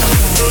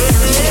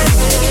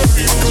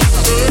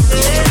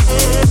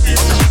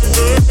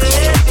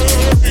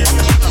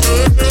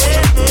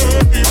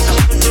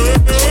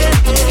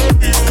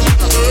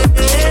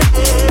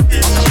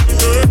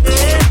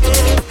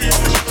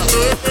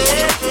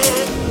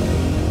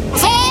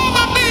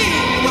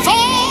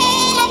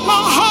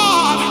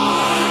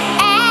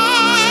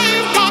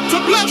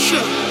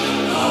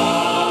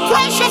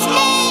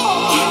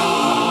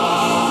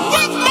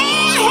 With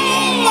my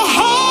whole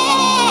heart.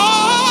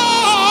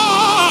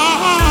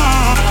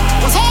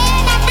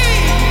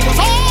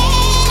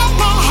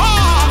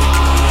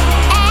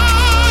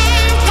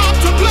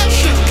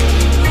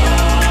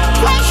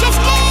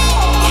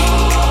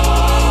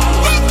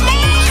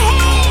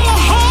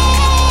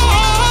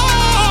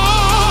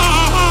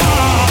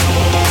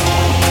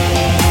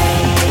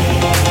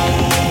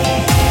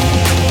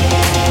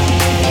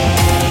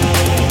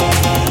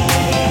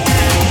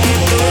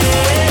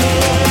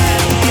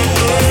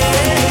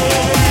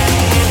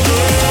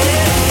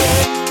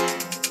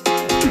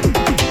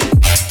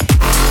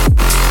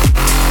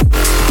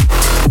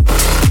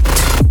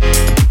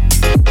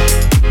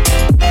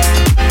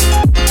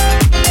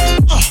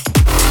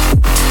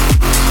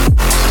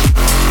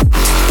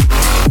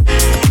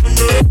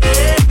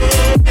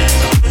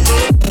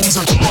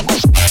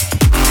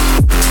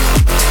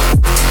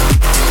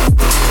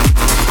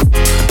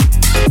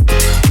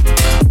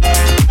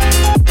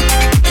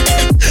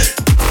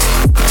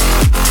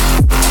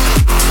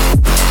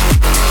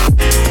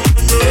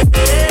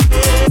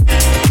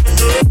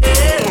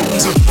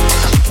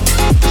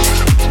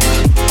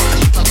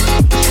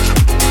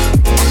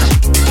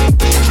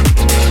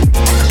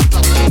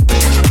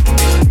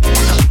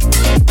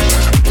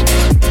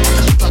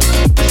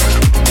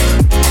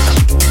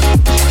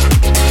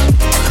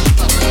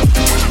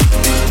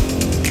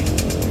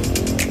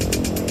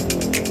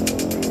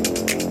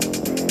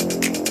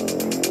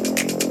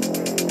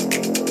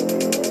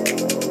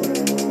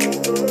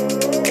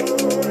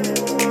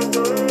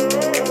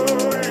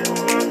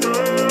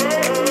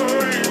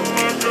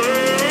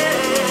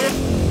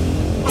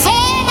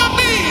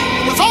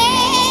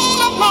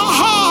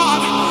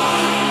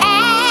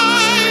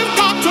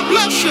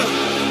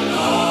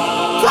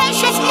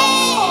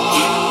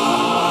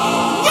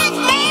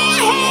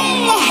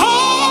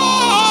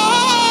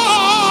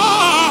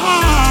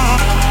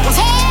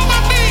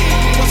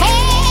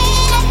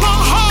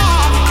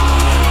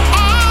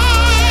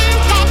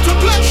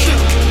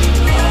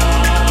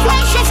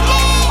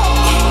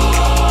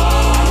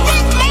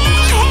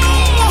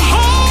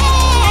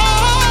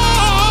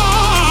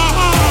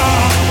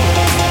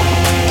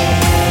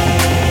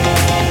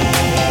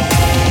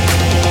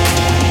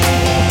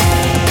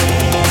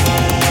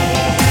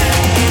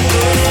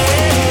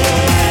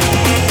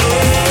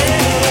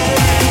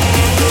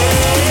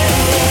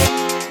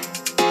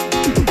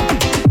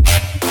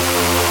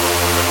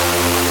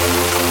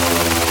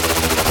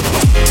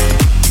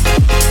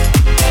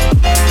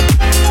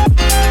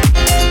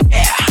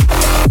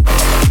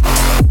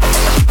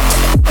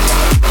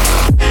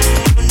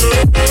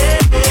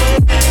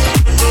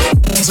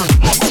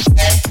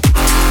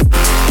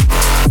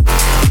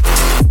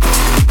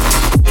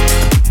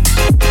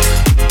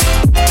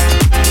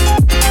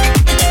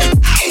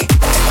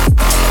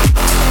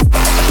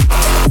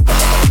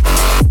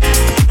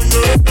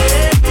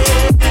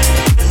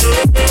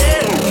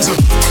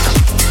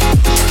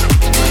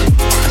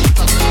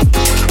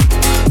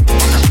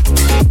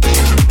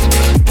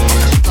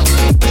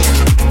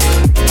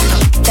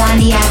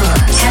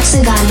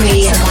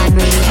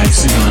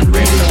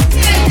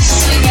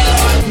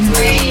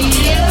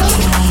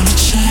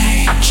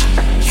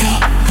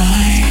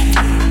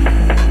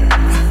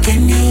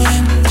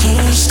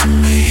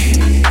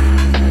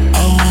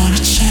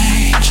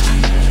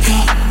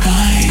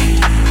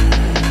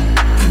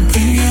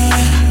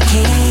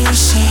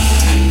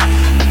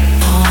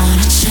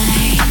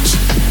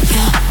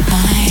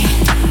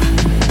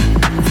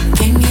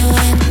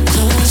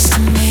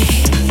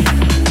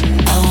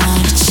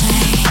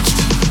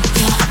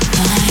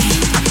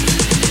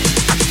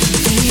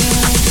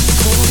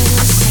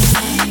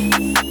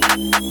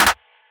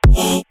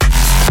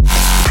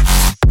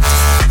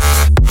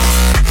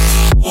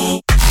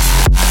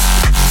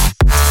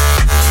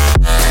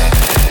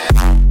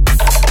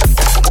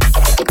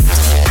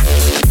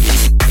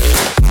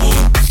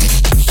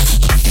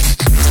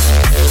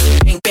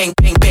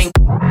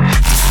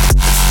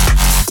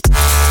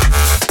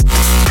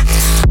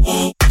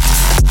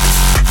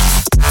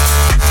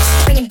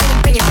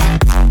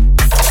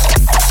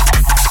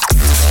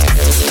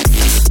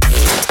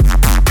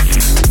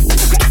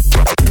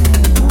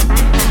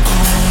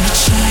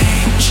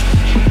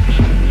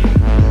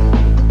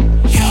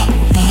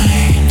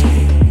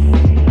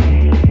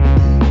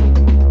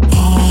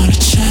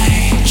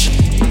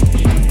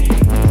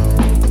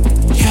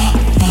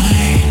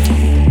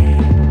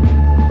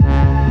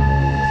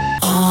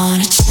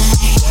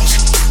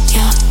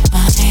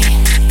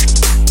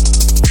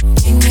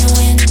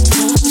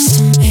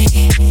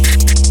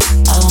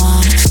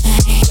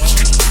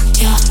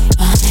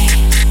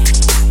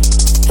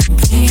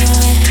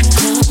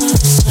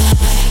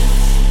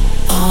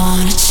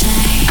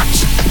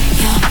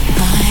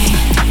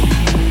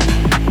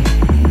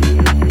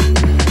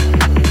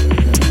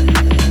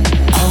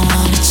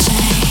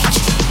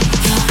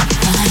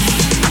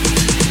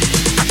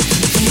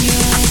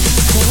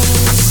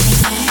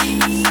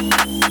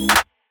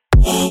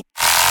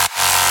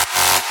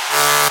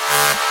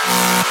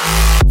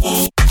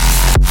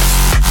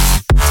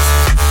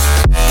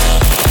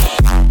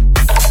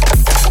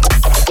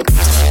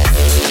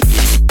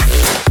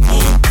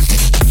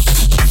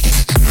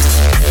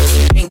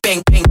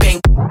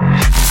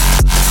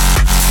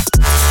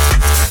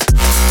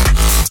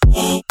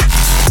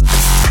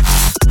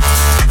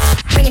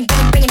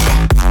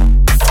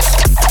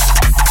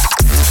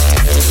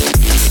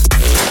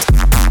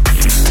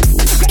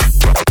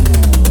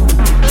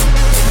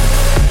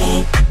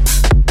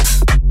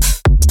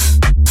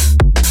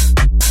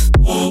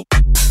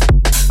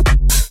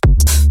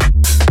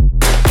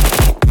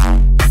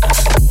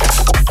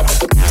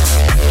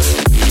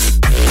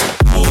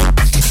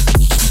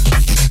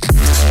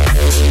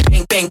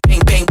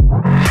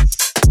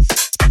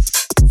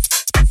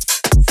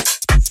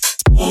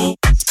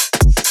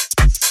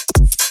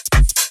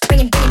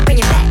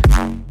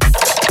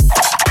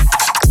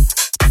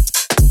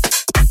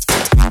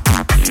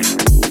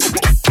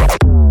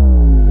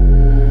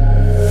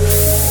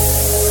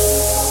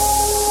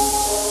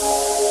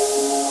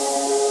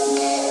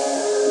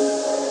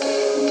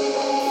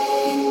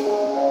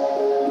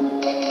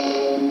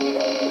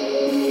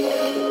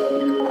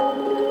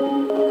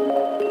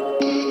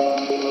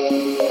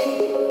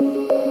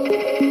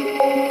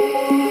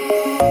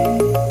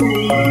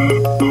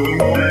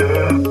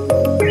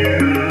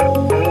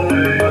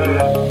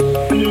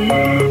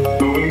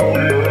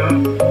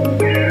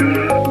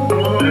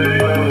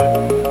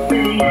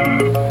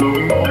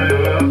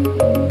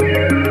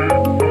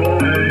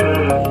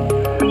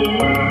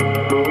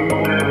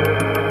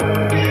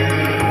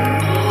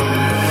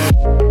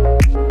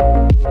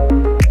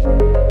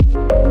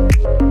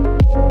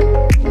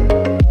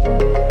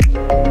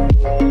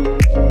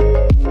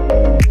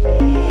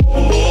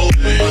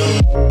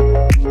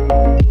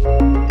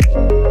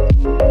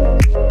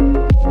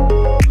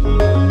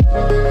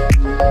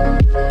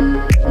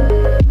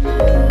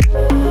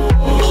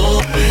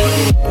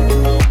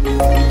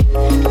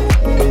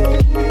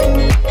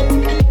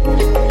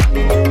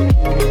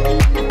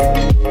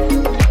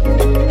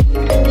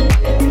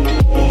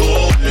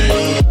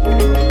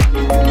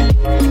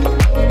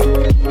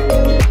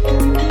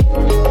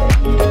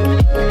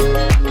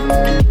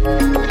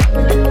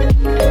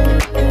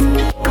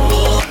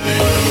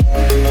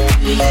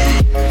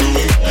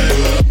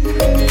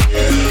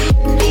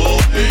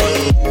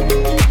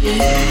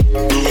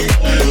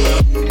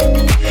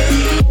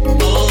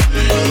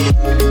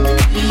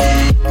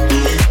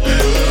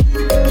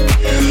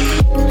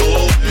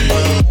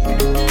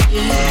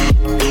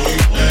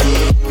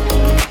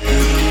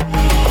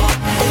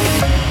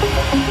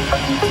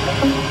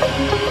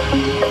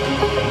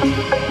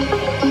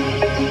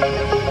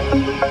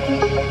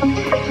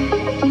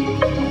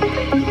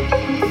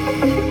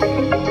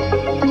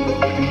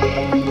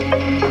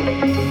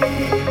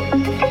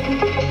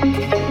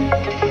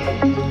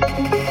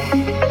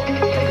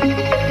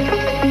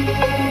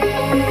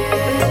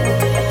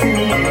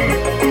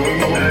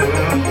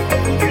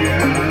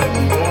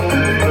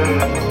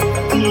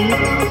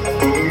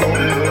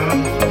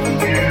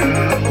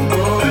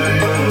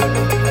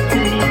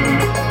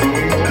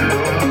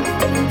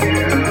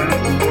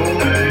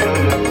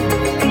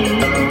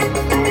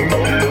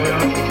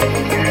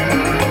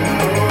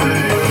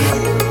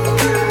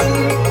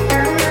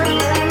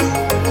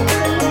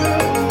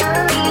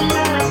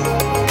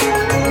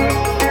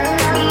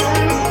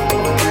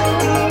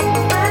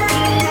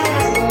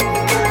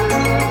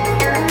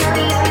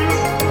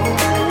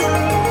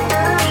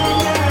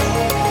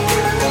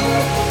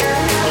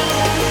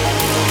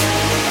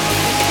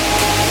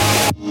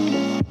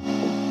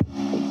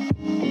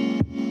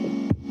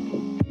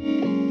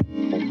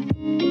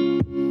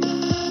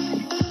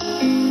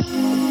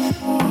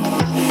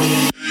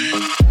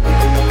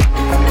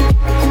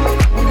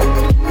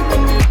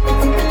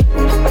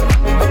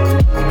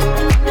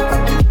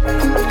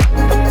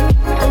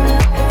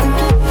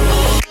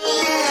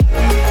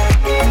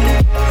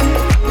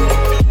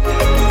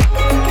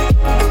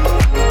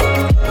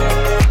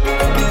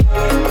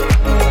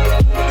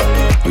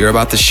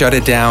 about to shut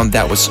it down.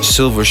 That was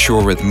Silver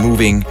Shore with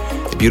Moving,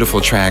 a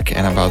beautiful track.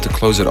 And I'm about to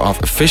close it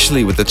off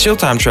officially with the Chill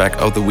Time track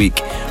of the week,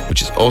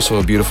 which is also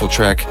a beautiful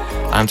track.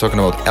 I'm talking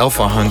about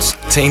Alpha Hunt's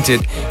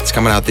Tainted. It's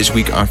coming out this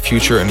week on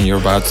Future, and you're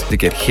about to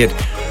get hit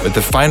with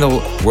the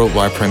final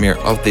worldwide premiere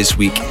of this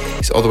week.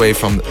 He's all the way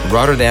from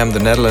Rotterdam, the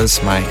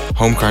Netherlands, my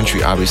home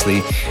country,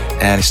 obviously.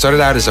 And he started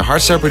out as a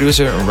hardstyle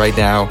producer, and right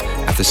now,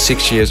 after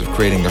 6 years of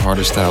creating the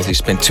harder styles, he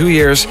spent 2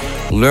 years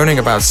learning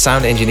about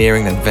sound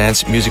engineering and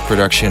advanced music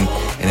production.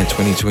 And in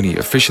 2020, he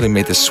officially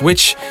made the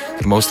switch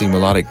to mostly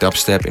melodic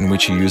dubstep, in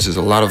which he uses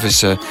a lot of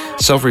his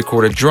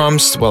self-recorded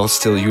drums while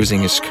still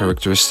using his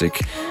characteristic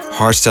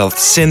hardstyle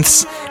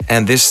synths.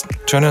 And this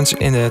turned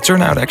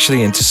out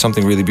actually into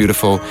something really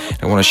beautiful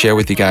I want to share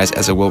with you guys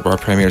as a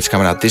worldwide premiere. It's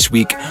coming out this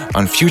week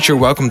on Future.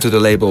 Welcome to the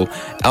label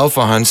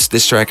Alpha Hunts.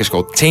 This track is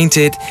called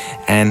Tainted,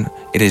 and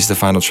it is the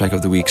final track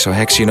of the week. So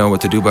Hex, you know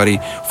what to do, buddy.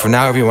 For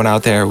now, everyone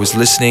out there who's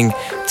listening,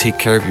 take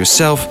care of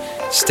yourself,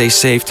 stay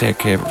safe, take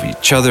care of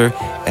each other,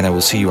 and I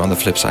will see you on the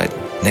flip side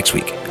next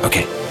week.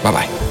 Okay,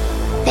 bye-bye.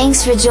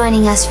 Thanks for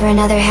joining us for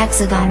another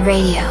Hexagon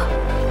Radio.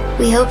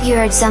 We hope you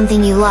heard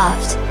something you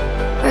loved.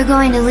 We're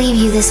going to leave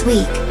you this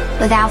week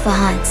with Alpha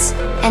Hunts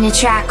and a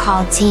track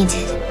called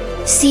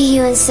Tainted. See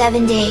you in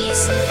 7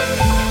 days.